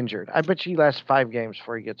to get injured. I bet you he lasts 5 games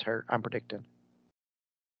before he gets hurt. I'm predicting.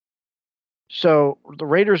 So the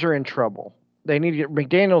Raiders are in trouble. They need to get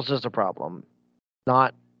McDaniels is the problem,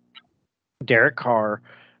 not Derek Carr,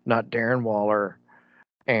 not Darren Waller.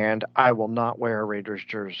 And I will not wear a Raiders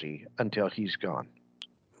jersey until he's gone.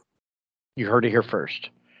 You heard it here first.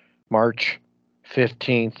 March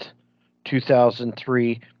 15th,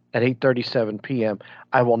 2003 at 8:37 p.m.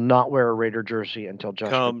 I will not wear a Raider jersey until Josh.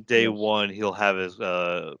 Come day one, he'll have his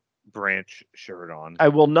Branch shirt on. I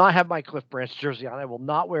will not have my Cliff Branch jersey on. I will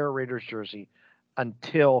not wear a Raiders jersey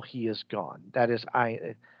until he is gone. That is,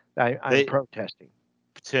 I'm protesting.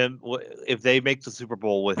 Tim, if they make the Super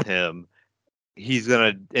Bowl with him, he's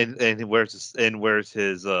gonna and he wears his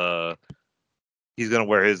he's gonna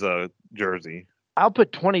wear his jersey. I'll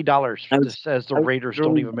put $20 that says the Raiders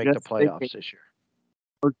don't even make the playoffs this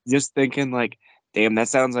year. Just thinking like, damn, that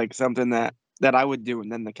sounds like something that I would do,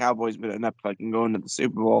 and then the Cowboys would end up fucking going to the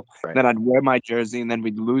Super Bowl. Right. Then I'd wear my jersey, and then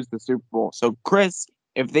we'd lose the Super Bowl. So, Kris,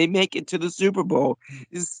 if they make it to the Super Bowl,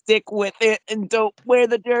 stick with it and don't wear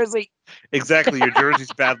the jersey. Exactly, your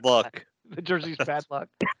jersey's bad luck. The jersey's bad luck.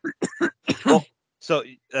 Well, so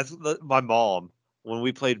that's my mom. When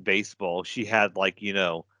we played baseball, she had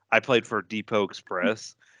I played for Depot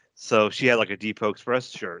Express, so she had like a Depot Express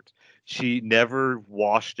shirt. She never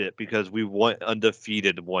washed it because we went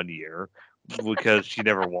undefeated one year because she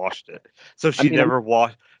never washed it. So she never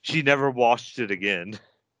washed it again.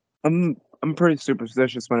 I'm pretty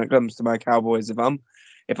superstitious when it comes to my Cowboys.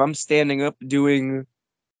 If I'm standing up doing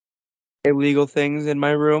illegal things in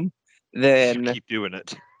my room, then you keep doing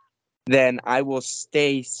it. Then I will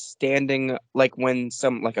stay standing. Like when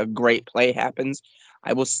a great play happens,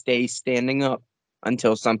 I will stay standing up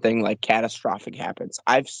until something like catastrophic happens.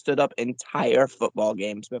 I've stood up entire football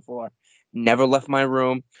games before, never left my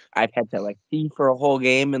room. I've had to pee for a whole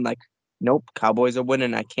game and nope, Cowboys are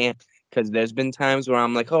winning. I can't, because there's been times where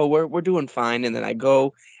I'm like, oh, we're doing fine, and then I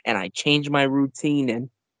go and I change my routine, and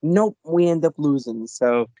nope, we end up losing.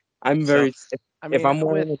 So I'm very. If I'm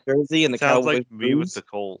wearing a jersey and the sounds Cowboys like me lose, with the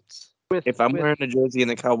Colts. If I'm wearing a jersey and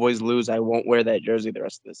the Cowboys lose, I won't wear that jersey the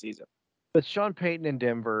rest of the season. With Sean Payton in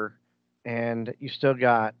Denver, and you still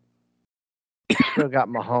got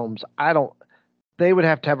Mahomes. They would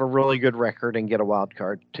have to have a really good record and get a wild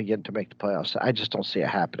card to make the playoffs. I just don't see it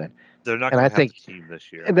happening. They're not And going I to have think, the team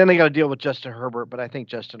this year. and then they got to deal with Justin Herbert. But I think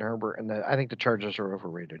Justin Herbert I think the Chargers are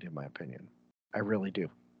overrated in my opinion. I really do.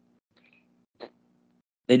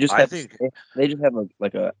 They just I have think-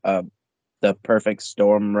 the perfect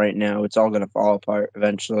storm right now. It's all going to fall apart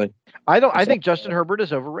eventually. I think Justin Herbert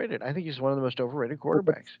is overrated. I think he's one of the most overrated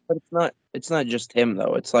quarterbacks. But it's not just him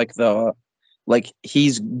though. It's like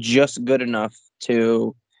he's just good enough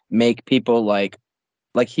to make people like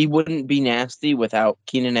he wouldn't be nasty without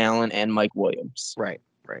Keenan Allen and Mike Williams. Right.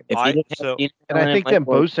 If he didn't have Keenan And I Allen think Mike them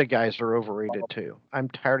Williams, Bosa guys are overrated too. I'm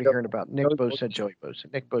tired of hearing about Nick Bosa and Joey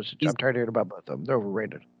Bosa. Nick Bosa. I'm tired of hearing about both of them. They're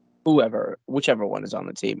overrated. whichever one is on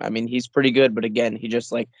the team. I mean, he's pretty good, but again, he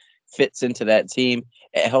just like fits into that team.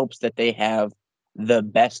 It helps that they have the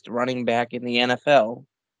best running back in the NFL.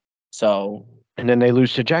 So And then they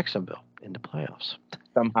lose to Jacksonville in the playoffs.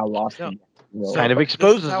 somehow lost No. him. Kind of this is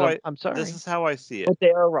exposes how them. I'm sorry. This is how I see it. But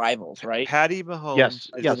they are rivals, right? Patty Mahomes Yes,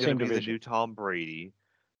 is yes, going same to be division. the new Tom Brady.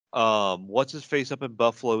 What's his face up in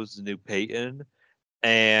Buffalo is the new Peyton.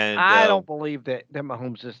 And I don't believe that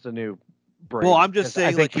Mahomes is the new Brady. well, I'm just 'cause I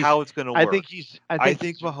saying think like how it's going to work. I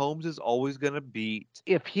think Mahomes is always going to beat.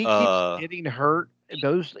 if he keeps getting hurt,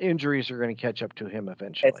 those injuries are going to catch up to him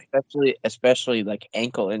eventually. Especially like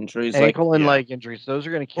ankle injuries. Ankle and yeah. leg injuries, those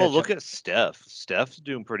are going to catch Well, up. look at Steph. Steph's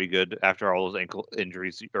doing pretty good after all those ankle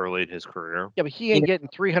injuries early in his career. Yeah, but he ain't getting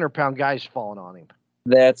 300-pound guys falling on him.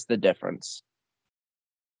 That's the difference.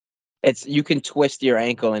 You can twist your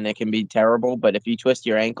ankle and it can be terrible, but if you twist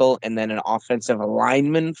your ankle and then an offensive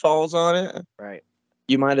lineman falls on it, Right.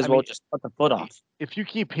 you might as well just cut the foot off. If you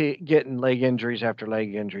keep getting leg injuries after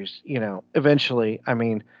leg injuries, eventually, I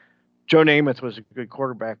mean, Joe Namath was a good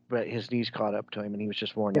quarterback, but his knees caught up to him and he was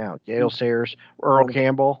just worn out. Yale Sayers, Earl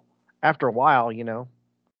Campbell, after a while,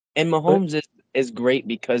 And Mahomes is great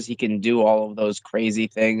because he can do all of those crazy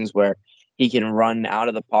things where he can run out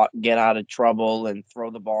of the pot, get out of trouble, and throw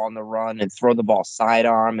the ball on the run, and throw the ball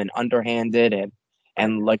sidearm and underhanded, and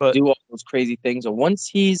do all those crazy things. And once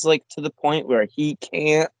he's like to the point where he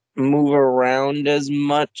can't move around as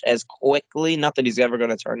much as quickly, not that he's ever going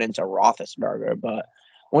to turn into Roethlisberger, but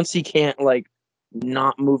once he can't like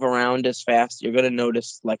not move around as fast, you're going to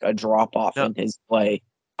notice like a drop off in his play.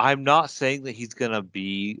 I'm not saying that he's going to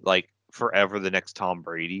be like forever the next Tom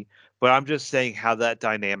Brady, but I'm just saying how that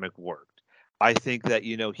dynamic worked. I think that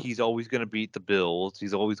he's always going to beat the Bills.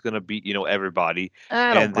 He's always going to beat everybody.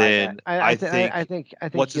 I don't and buy then that. I think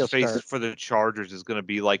what's his face for the Chargers is going to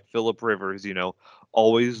be like Phillip Rivers.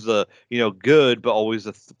 Always the good, but always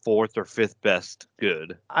the fourth or fifth best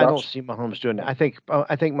good. I don't see Mahomes doing that. I think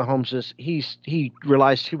Mahomes he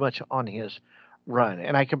relies too much on his run,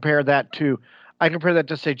 and I compare that to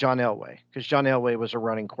say John Elway, because John Elway was a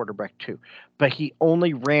running quarterback too, but he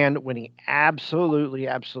only ran when he absolutely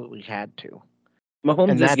had to.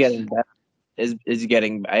 Mahomes is getting better. Is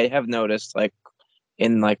getting. I have noticed like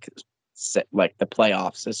in like the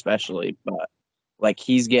playoffs especially, but like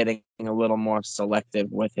he's getting a little more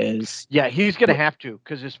selective with his. Yeah, he's gonna have to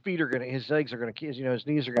because his legs are gonna, his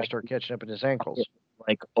knees are gonna start catching up in his ankles.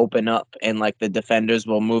 Like open up and like the defenders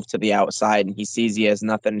will move to the outside and he sees he has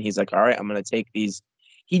nothing and he's like, all right, I'm gonna take these.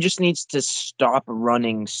 He just needs to stop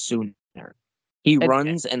running sooner. He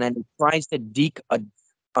runs and then he tries to deke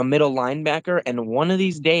a middle linebacker, and one of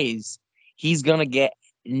these days he's gonna get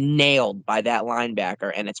nailed by that linebacker,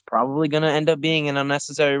 and it's probably gonna end up being an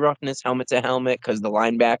unnecessary roughness, helmet to helmet, because the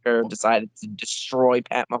linebacker decided to destroy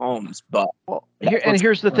Pat Mahomes. But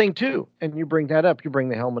here's the thing too, and you bring that up. You bring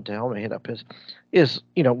the helmet to helmet hit up. Is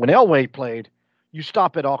when Elway played, you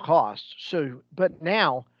stop at all costs. So, but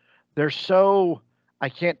now they're so. I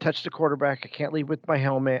can't touch the quarterback. I can't lead with my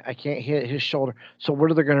helmet. I can't hit his shoulder. So what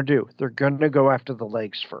are they going to do? They're going to go after the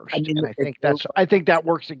legs first. And I think that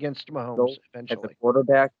works against Mahomes eventually. As a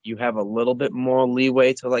quarterback, you have a little bit more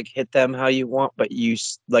leeway to like hit them how you want, but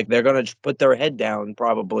they're going to put their head down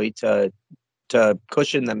probably to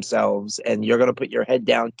cushion themselves, and you're going to put your head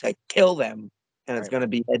down to kill them, and it's going to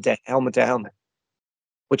be helmet to helmet.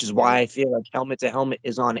 Which is why I feel like helmet to helmet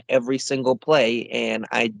is on every single play, and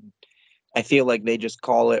I feel like they just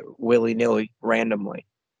call it willy-nilly randomly.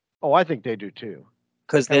 Oh, I think they do too.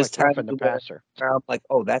 Because there's times in the passer. I'm like,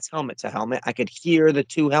 oh, that's helmet to helmet. I could hear the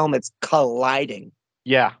two helmets colliding.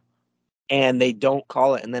 Yeah. And they don't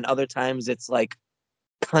call it. And then other times it's like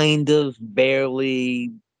kind of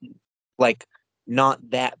barely like not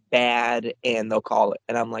that bad and they'll call it.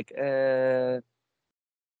 And I'm like, yeah,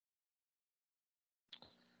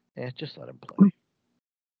 just let him play.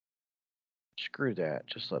 Screw that.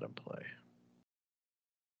 Just let him play.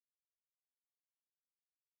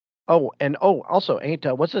 Oh, and also, ain't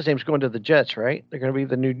what's his name's going to the Jets, right? They're going to be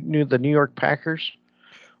the New York Packers.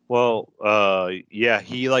 Well, yeah,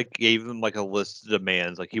 he like gave them like a list of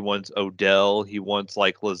demands. Like he wants Odell, he wants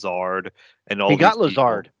like Lazard, and all He these got people.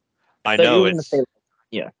 Lazard. I thought you know were gonna say,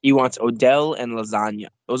 yeah, he wants Odell and lasagna.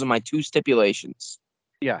 Those are my two stipulations.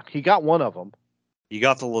 Yeah, he got one of them. you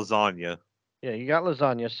got the lasagna. Yeah, you got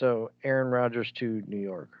lasagna. So Aaron Rodgers to New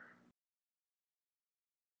York.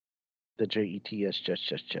 The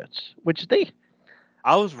Jets. Which they.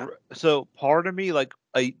 So part of me like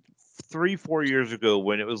 3-4 years ago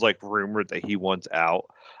when it was like rumored that he wants out,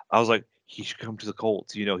 I was like he should come to the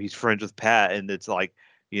Colts. He's friends with Pat, and it's like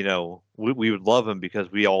we would love him because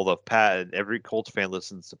we all love Pat, and every Colts fan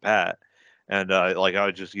listens to Pat. And like I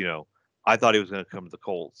was just I thought he was going to come to the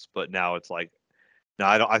Colts, but now it's like no,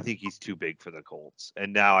 I don't. I think he's too big for the Colts,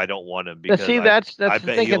 and now I don't want him Now, because see, I that's I the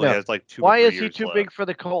bet he thinking only though. has like 2 or Why 3 is he years too left. big for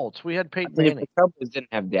the Colts? We had Peyton I mean, if Manning. the Cowboys didn't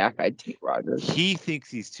have Dak, I'd take Rodgers. He thinks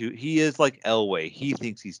he is like Elway. He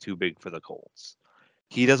thinks he's too big for the Colts.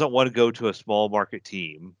 He doesn't want to go to a small market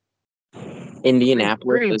team.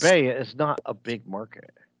 Indianapolis Green is Bay is not a big market.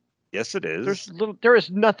 Yes, it is. There is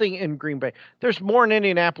nothing in Green Bay. There's more in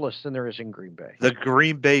Indianapolis than there is in Green Bay. The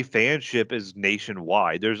Green Bay fanship is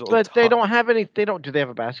nationwide. There's But they don't have any. They don't. Do they have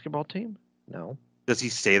a basketball team? No. Does he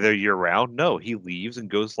stay there year round? No, he leaves and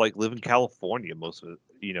goes to like live in California most of it.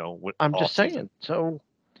 I'm off just season. saying. So,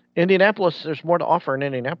 Indianapolis, there's more to offer in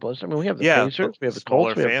Indianapolis. I mean, we have the Pacers, we have the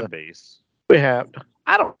smaller Colts, we have fan base. we have.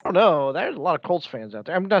 I don't know. There's a lot of Colts fans out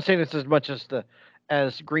there. I'm not saying it's as much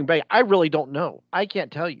as Green Bay. I really don't know. I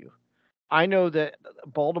can't tell you. I know that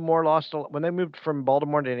Baltimore lost when they moved from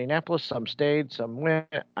Baltimore to Indianapolis. Some stayed, some went.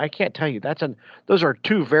 I can't tell you. Those are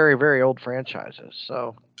two very, very old franchises.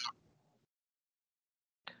 So,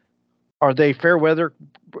 are they fair weather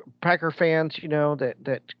Packer fans?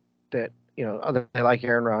 That they like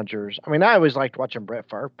Aaron Rodgers. I mean, I always liked watching Brett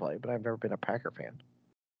Favre play, but I've never been a Packer fan.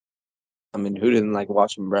 I mean, who didn't like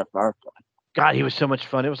watching Brett Favre play? God, he was so much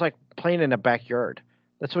fun. It was like playing in a backyard.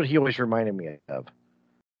 That's what he always reminded me of.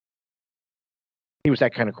 He was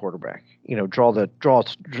that kind of quarterback. Draw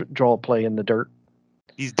a play in the dirt.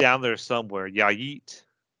 He's down there somewhere. Yeah, yeet.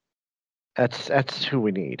 That's who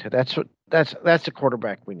we need. That's the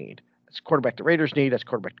quarterback we need. That's the quarterback the Raiders need. That's the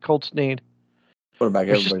quarterback the Colts need. Quarterback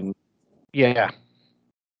everybody. Yeah.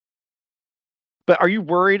 But are you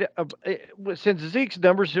worried since Zeke's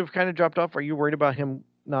numbers have kind of dropped off? Are you worried about him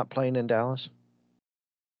not playing in Dallas?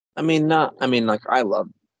 I mean, like I love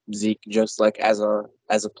Zeke just like as a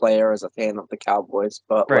player, as a fan of the Cowboys,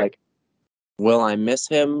 but Right. like, will I miss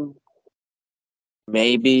him?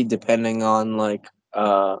 Maybe, depending on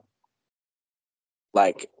because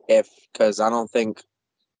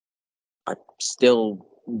I still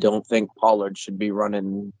don't think Pollard should be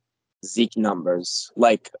running Zeke numbers.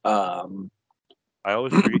 I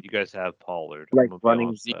always forget you guys have Pollard. Like I'm gonna be running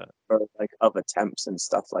honest with Zeke that. for of attempts and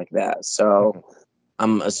stuff like that. So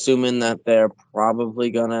I'm assuming that they're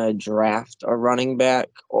probably gonna draft a running back,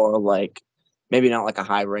 or maybe not like a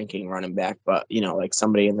high ranking running back, but like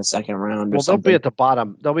somebody in the second round. Well, or something. they'll be at the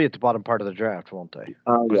bottom. They'll be at the bottom part of the draft, won't they?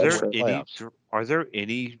 Are there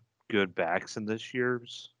any good backs in this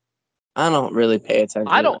year's? I don't really pay attention.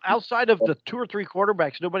 I don't. Outside of the 2 or 3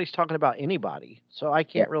 quarterbacks, nobody's talking about anybody. So I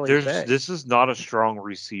can't really say. This is not a strong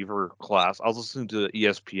receiver class. I was listening to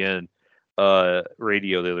ESPN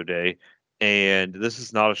radio the other day, and this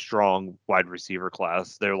is not a strong wide receiver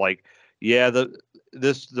class. They're like, yeah, the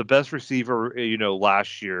best receiver,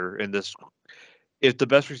 last year in this. If the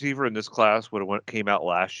best receiver in this class would have came out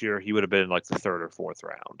last year, he would have been in like the 3rd or 4th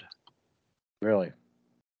round. Really?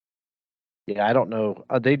 Yeah, I don't know.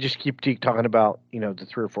 They just keep talking about the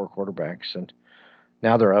 3 or 4 quarterbacks, and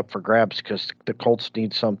now they're up for grabs because the Colts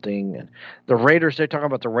need something, and the Raiders. They're talking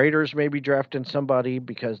about the Raiders maybe drafting somebody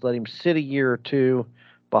because let him sit a year or 2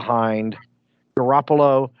 behind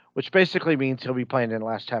Garoppolo, which basically means he'll be playing in the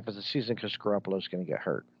last half of the season because Garoppolo's going to get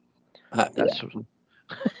hurt.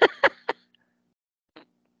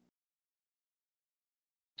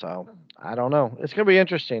 So I don't know. It's going to be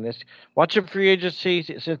interesting. Watching free agency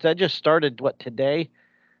since that just started today.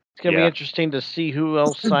 It's going to be interesting to see who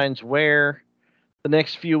else signs where the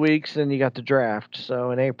next few weeks. Then you got the draft. So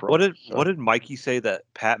in April. What did Mikey say that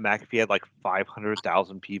Pat McAfee had like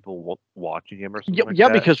 500,000 people watching him or something? Yeah,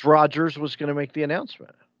 because Rodgers was going to make the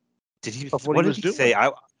announcement. Did he? Of What did he say? I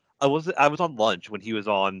was on lunch when he was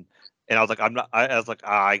on, and I was like,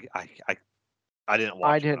 I didn't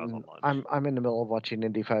watch. I it when I was on lunch. I'm in the middle of watching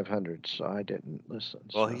Indy 500, so I didn't listen.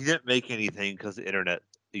 Well, he didn't make anything because the internet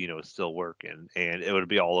is still working, and it would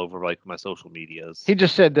be all over like my social medias. He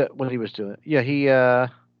just said that what he was doing. Yeah, he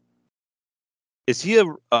Is he a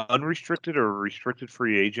unrestricted or restricted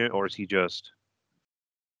free agent, or is he just?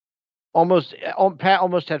 Pat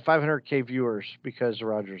almost had 500K viewers because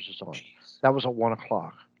Rogers is on. Jeez. That was at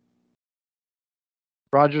 1:00.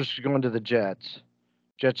 Rogers is going to the Jets.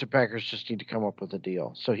 Jets and Packers just need to come up with a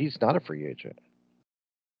deal. So he's not a free agent.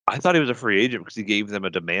 I thought he was a free agent because he gave them a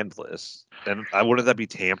demand list. And wouldn't that be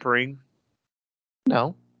tampering?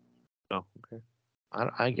 No, Oh, okay.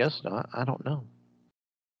 I guess not. I don't know.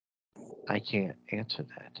 I can't answer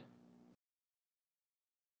that.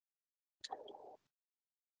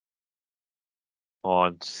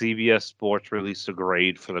 On CBS Sports released a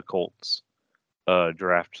grade for the Colts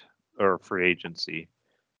draft or free agency.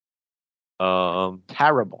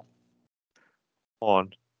 Terrible.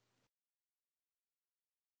 On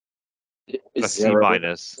a C Zero.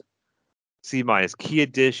 minus. C minus. Key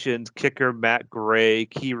additions: kicker Matt Gray,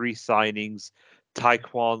 key re-signings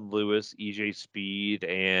Tyquan Lewis, EJ Speed,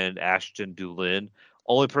 and Ashton Doolin.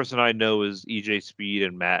 Only person I know is EJ Speed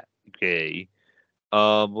and Matt Gay.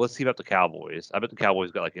 Let's see about the Cowboys. I bet the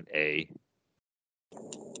Cowboys got like an A.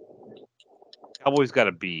 Cowboys got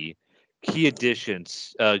a B. Key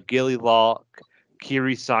additions: Gilly Locke, key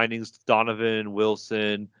re-signings Donovan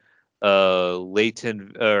Wilson,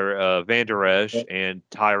 Leighton or Van Der Esch, and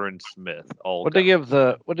Tyron Smith. What they give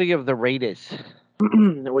the Raiders?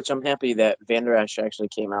 Which I'm happy that Van Der Esch actually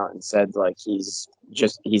came out and said like he's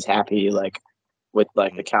happy like with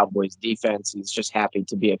like the Cowboys defense. He's just happy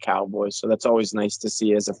to be a Cowboy. So that's always nice to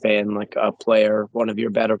see as a fan, like a player, one of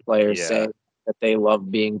your better players Yeah. saying that they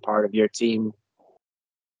love being part of your team.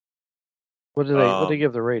 What do they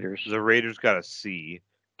give the Raiders? The Raiders got a C.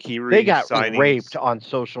 Key They got re-signings- raped on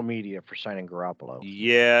social media for signing Garoppolo.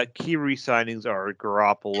 Yeah, key re-signings are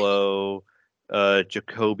Garoppolo,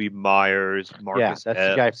 Jacoby Myers, Marcus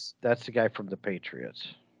Epps, That's the guy from the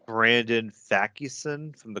Patriots. Brandon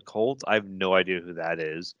Facuson from the Colts. I have no idea who that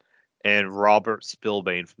is. And Robert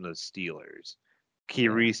Spillbane from the Steelers. Key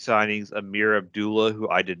re-signings: Amir Abdullah, who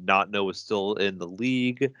I did not know was still in the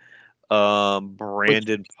league.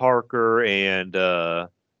 Brandon Parker, and all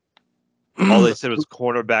they said was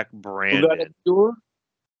cornerback Brandon.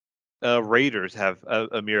 Raiders have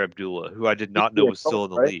Amir Abdullah, who I did not know was still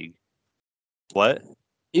in the league. What?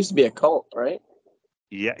 He used to be a Colt, right?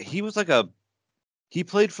 Yeah, he was he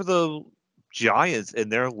played for the Giants in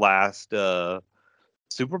their last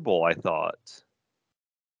Super Bowl, I thought.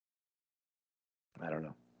 I don't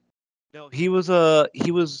know. No, he was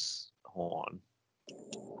hold on.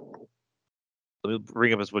 Let me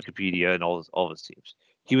bring up his Wikipedia and all of his teams.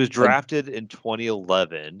 He was drafted in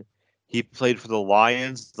 2011. He played for the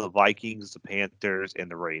Lions, the Vikings, the Panthers, and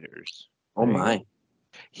the Raiders. Oh my!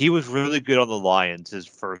 He was really good on the Lions his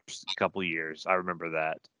first couple years. I remember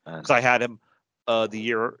that because I had him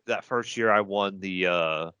that first year I won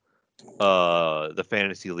the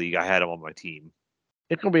fantasy league. I had him on my team.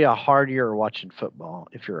 It's gonna be a hard year watching football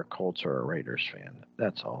if you're a Colts or a Raiders fan.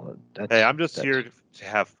 That's all. Hey, I'm just here to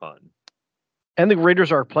have fun. And the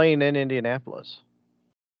Raiders are playing in Indianapolis.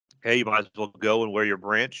 Hey, you might as well go and wear your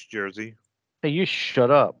branch jersey. Hey, you shut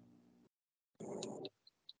up.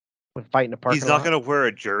 When fighting a parking He's not lot. going to wear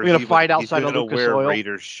a jersey. We're gonna fight outside he's of gonna Lucas wear Oil. a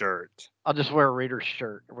Raiders shirt. I'll just wear a Raiders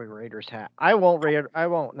shirt or a Raiders hat. I won't.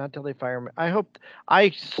 Not until they fire me. I hope.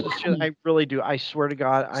 I really do. I swear to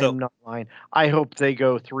God, I'm not lying. I hope they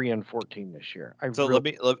go 3-14 this year.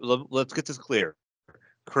 Let's get this clear.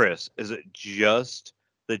 Kris, is it just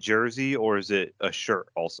the jersey or is it a shirt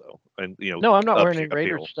also? And no, I'm not wearing any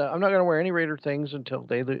Raiders stuff. I'm not going to wear any Raider things until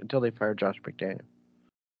they fire Josh McDaniel.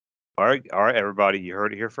 All right, everybody, you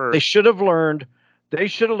heard it here first. They should have learned. They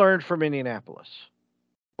should have learned from Indianapolis.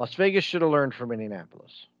 Las Vegas should have learned from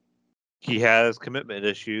Indianapolis. He has commitment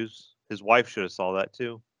issues. His wife should have saw that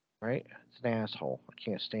too. Right? It's an asshole. I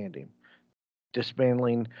can't stand him.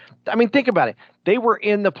 Dismantling. I mean, think about it. They were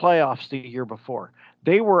in the playoffs the year before.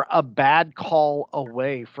 They were a bad call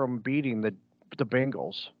away from beating the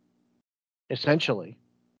Bengals. Essentially.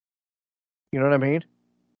 You know what I mean?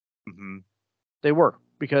 Mm-hmm. They were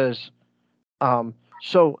because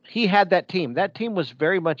so he had that team. That team was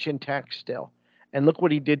very much intact still. And look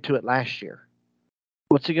what he did to it last year.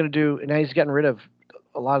 What's he going to do? And now he's gotten rid of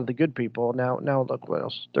a lot of the good people. Now look what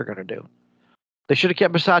else they're going to do. They should have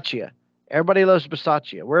kept Bisaccia. Everybody loves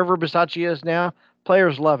Bisaccia. Wherever Bisaccia is now,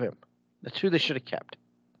 players love him. That's who they should have kept.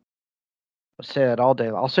 I'll say that all day.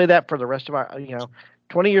 I'll say that for the rest of our,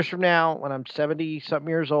 20 years from now, when I'm 70-something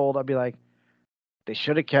years old, I'll be like, they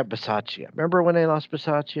should have kept Bisaccia. Remember when they lost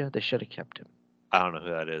Bisaccia? They should have kept him. I don't know who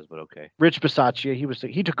that is, but okay. Rich Bisaccia.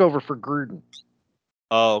 He took over for Gruden.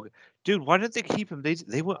 Oh, dude, why didn't they keep him?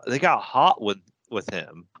 They got hot with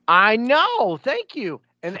him. I know. Thank you.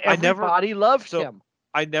 And everybody loves him.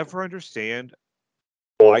 I never understand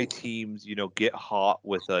why teams, get hot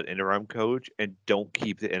with an interim coach and don't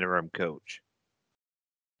keep the interim coach.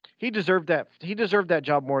 He deserved that. He deserved that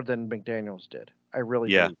job more than McDaniels did. I really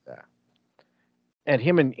believe that. And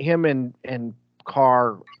him and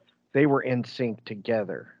Carr, they were in sync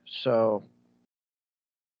together. So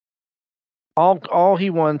all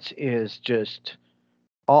he wants is just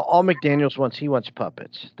all McDaniels wants. He wants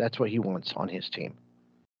puppets. That's what he wants on his team.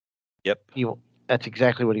 Yep. That's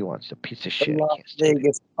exactly what he wants. A piece of shit. Las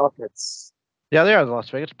Vegas puppets. Yeah, they are the Las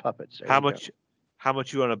Vegas puppets. How much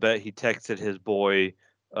you want to bet he texted his boy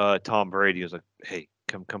Tom Brady? He was like, "Hey,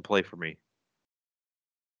 come play for me."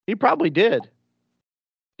 He probably did.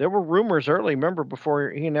 There were rumors early, remember, before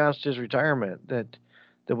he announced his retirement, that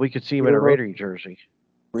we could see him in a Raider jersey.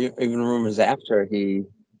 Even rumors after he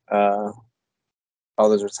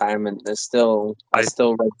his retirement. I still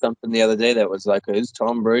read something the other day that was like, is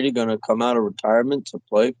Tom Brady gonna come out of retirement to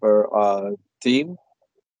play for a team?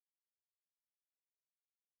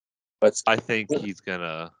 But I think he's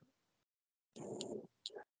gonna.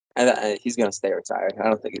 He's gonna stay retired. I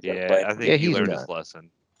don't think he's gonna play. I think he learned his lesson.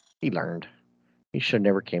 He learned. He should have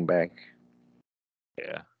never came back.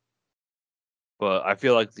 Yeah, but I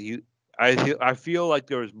feel like I feel like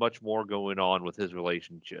there was much more going on with his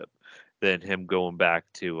relationship than him going back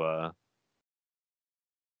to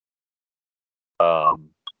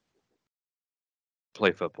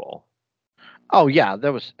play football. Oh yeah,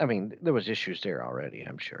 there was issues there already,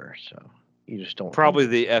 I'm sure. So you just don't probably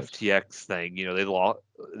the FTX thing. They lost.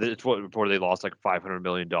 It's what reported they lost like $500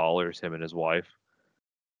 million. Him and his wife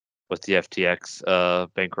with the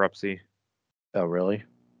FTX bankruptcy. Oh really?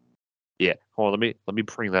 Yeah. Hold on, let me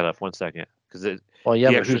bring that up 1 second because but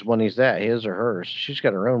whose money is that? His or hers? She's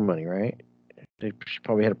got her own money, right? She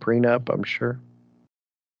probably had a prenup, I'm sure.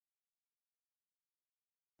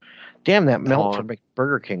 Damn, that melt from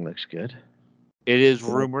Burger King looks good. It is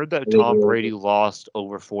rumored that Tom Brady lost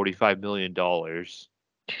over $45 million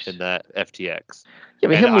in that FTX. Yeah,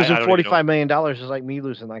 but him losing $45 million is like me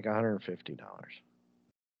losing like $150.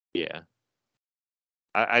 Yeah.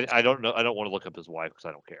 I don't know. I don't want to look up his wife because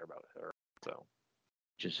I don't care about her. So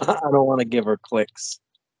I don't want to give her clicks.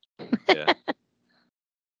 Yeah.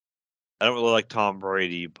 I don't really like Tom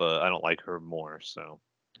Brady, but I don't like her more. So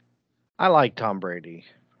I like Tom Brady.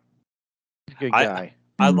 He's a good guy.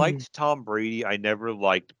 I liked Tom Brady. I never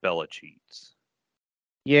liked Belichick.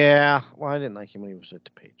 Yeah, well, I didn't like him when he was at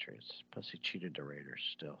the Patriots. Plus, he cheated the Raiders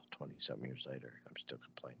still, 20-something years later. I'm still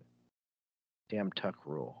complaining. Damn Tuck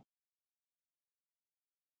rule.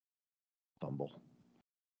 Fumble.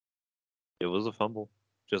 It was a fumble,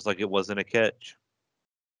 just like it wasn't a catch.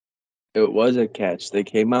 It was a catch. They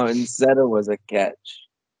came out and said it was a catch.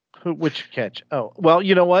 Which catch? Oh, well,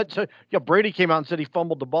 you know what? So, yeah, Brady came out and said he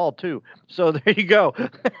fumbled the ball, too. So, there you go.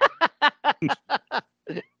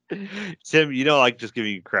 Tim, like just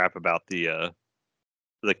giving you crap about the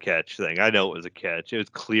catch thing. I know it was a catch. It was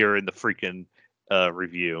clear in the freaking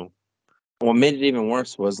review. What made it even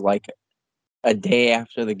worse was like a day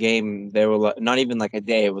after the game, they were like, not even like a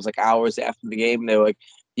day. It was like hours after the game. They were like,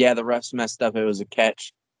 "Yeah, the refs messed up. It was a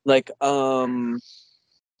catch." Like, you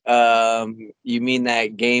mean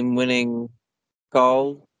that game-winning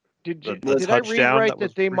call? Did I read right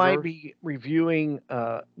that they might be reviewing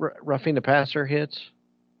roughing the passer hits?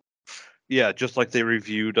 Yeah, just like they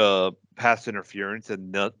reviewed pass interference,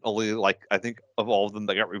 and not only like I think of all of them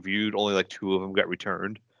that got reviewed, only like 2 of them got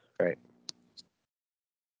returned. Right.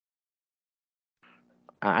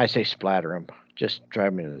 I say splatter them. Just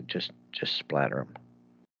drive me to just splatter them.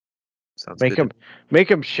 Sounds make good. Make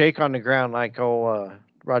them shake on the ground like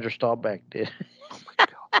Roger Staubach did. Oh my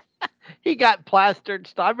god. He got plastered.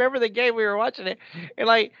 I remember the game we were watching it, and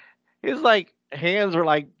like his like hands were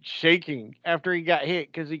like shaking after he got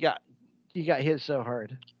hit because he got hit so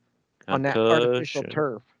hard on that artificial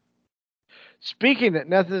turf. Speaking of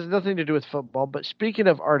nothing to do with football, but speaking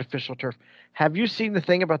of artificial turf, have you seen the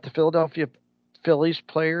thing about the Philadelphia Phillies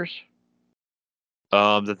players?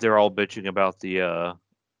 That they're all bitching about the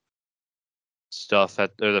stuff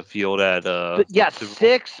at the field at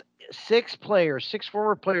six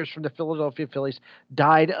former players from the Philadelphia Phillies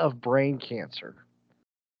died of brain cancer.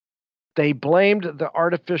 They blamed the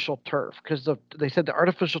artificial turf because they said the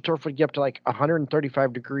artificial turf would get up to like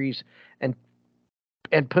 135 degrees and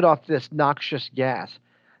put off this noxious gas.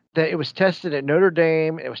 That it was tested at Notre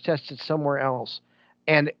Dame, it was tested somewhere else,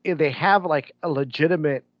 and they have like a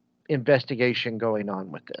legitimate investigation going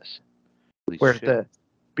on with this, where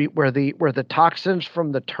the toxins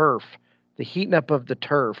from the turf, the heating up of the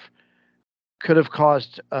turf could have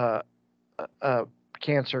caused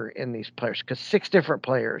cancer in these players, because 6 different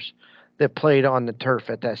players that played on the turf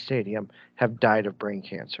at that stadium have died of brain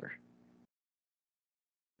cancer.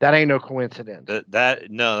 That ain't no coincidence. That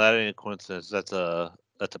ain't a coincidence. That's a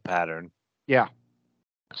pattern. Yeah.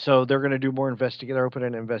 So they're going to do more investigation. They're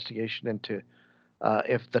opening an investigation into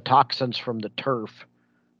if the toxins from the turf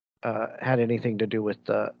had anything to do with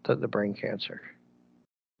the brain cancer.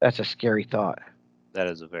 That's a scary thought. That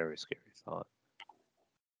is a very scary thought.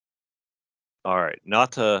 All right,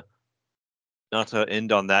 not to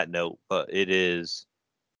end on that note, but it is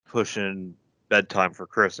pushing bedtime for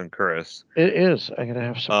Kris and Kris. It is. I gotta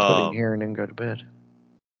have some pudding here and then go to bed.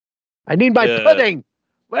 I need my pudding.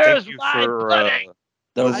 Where's my pudding?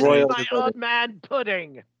 I need my old man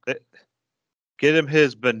pudding. Get him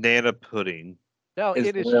his banana pudding. No,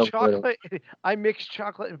 it is chocolate. I mixed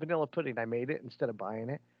chocolate and vanilla pudding. I made it instead of buying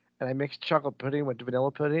it, and I mixed chocolate pudding with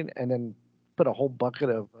vanilla pudding, and then put a whole bucket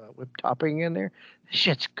of whipped topping in there. This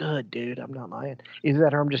shit's good, dude. I'm not lying. Either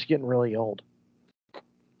that or I'm just getting really old.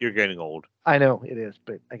 You're getting old. I know it is,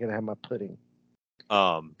 but I gotta have my pudding.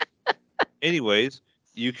 Anyways,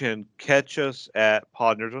 you can catch us at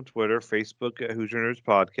Podnerds on Twitter, Facebook at Hoosier Nerds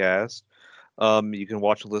Podcast. You can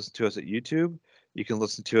watch and listen to us at YouTube. You can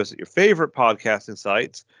listen to us at your favorite podcasting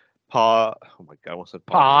sites. Oh my god, I almost said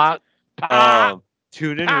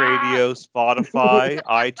TuneIn Radio, Spotify,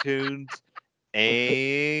 iTunes,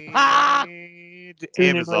 and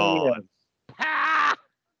Amazon.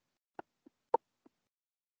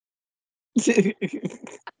 Jeez.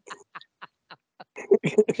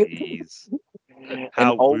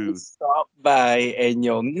 How and always rude. stop by and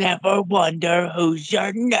you'll never wonder who's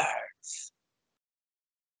your nerd.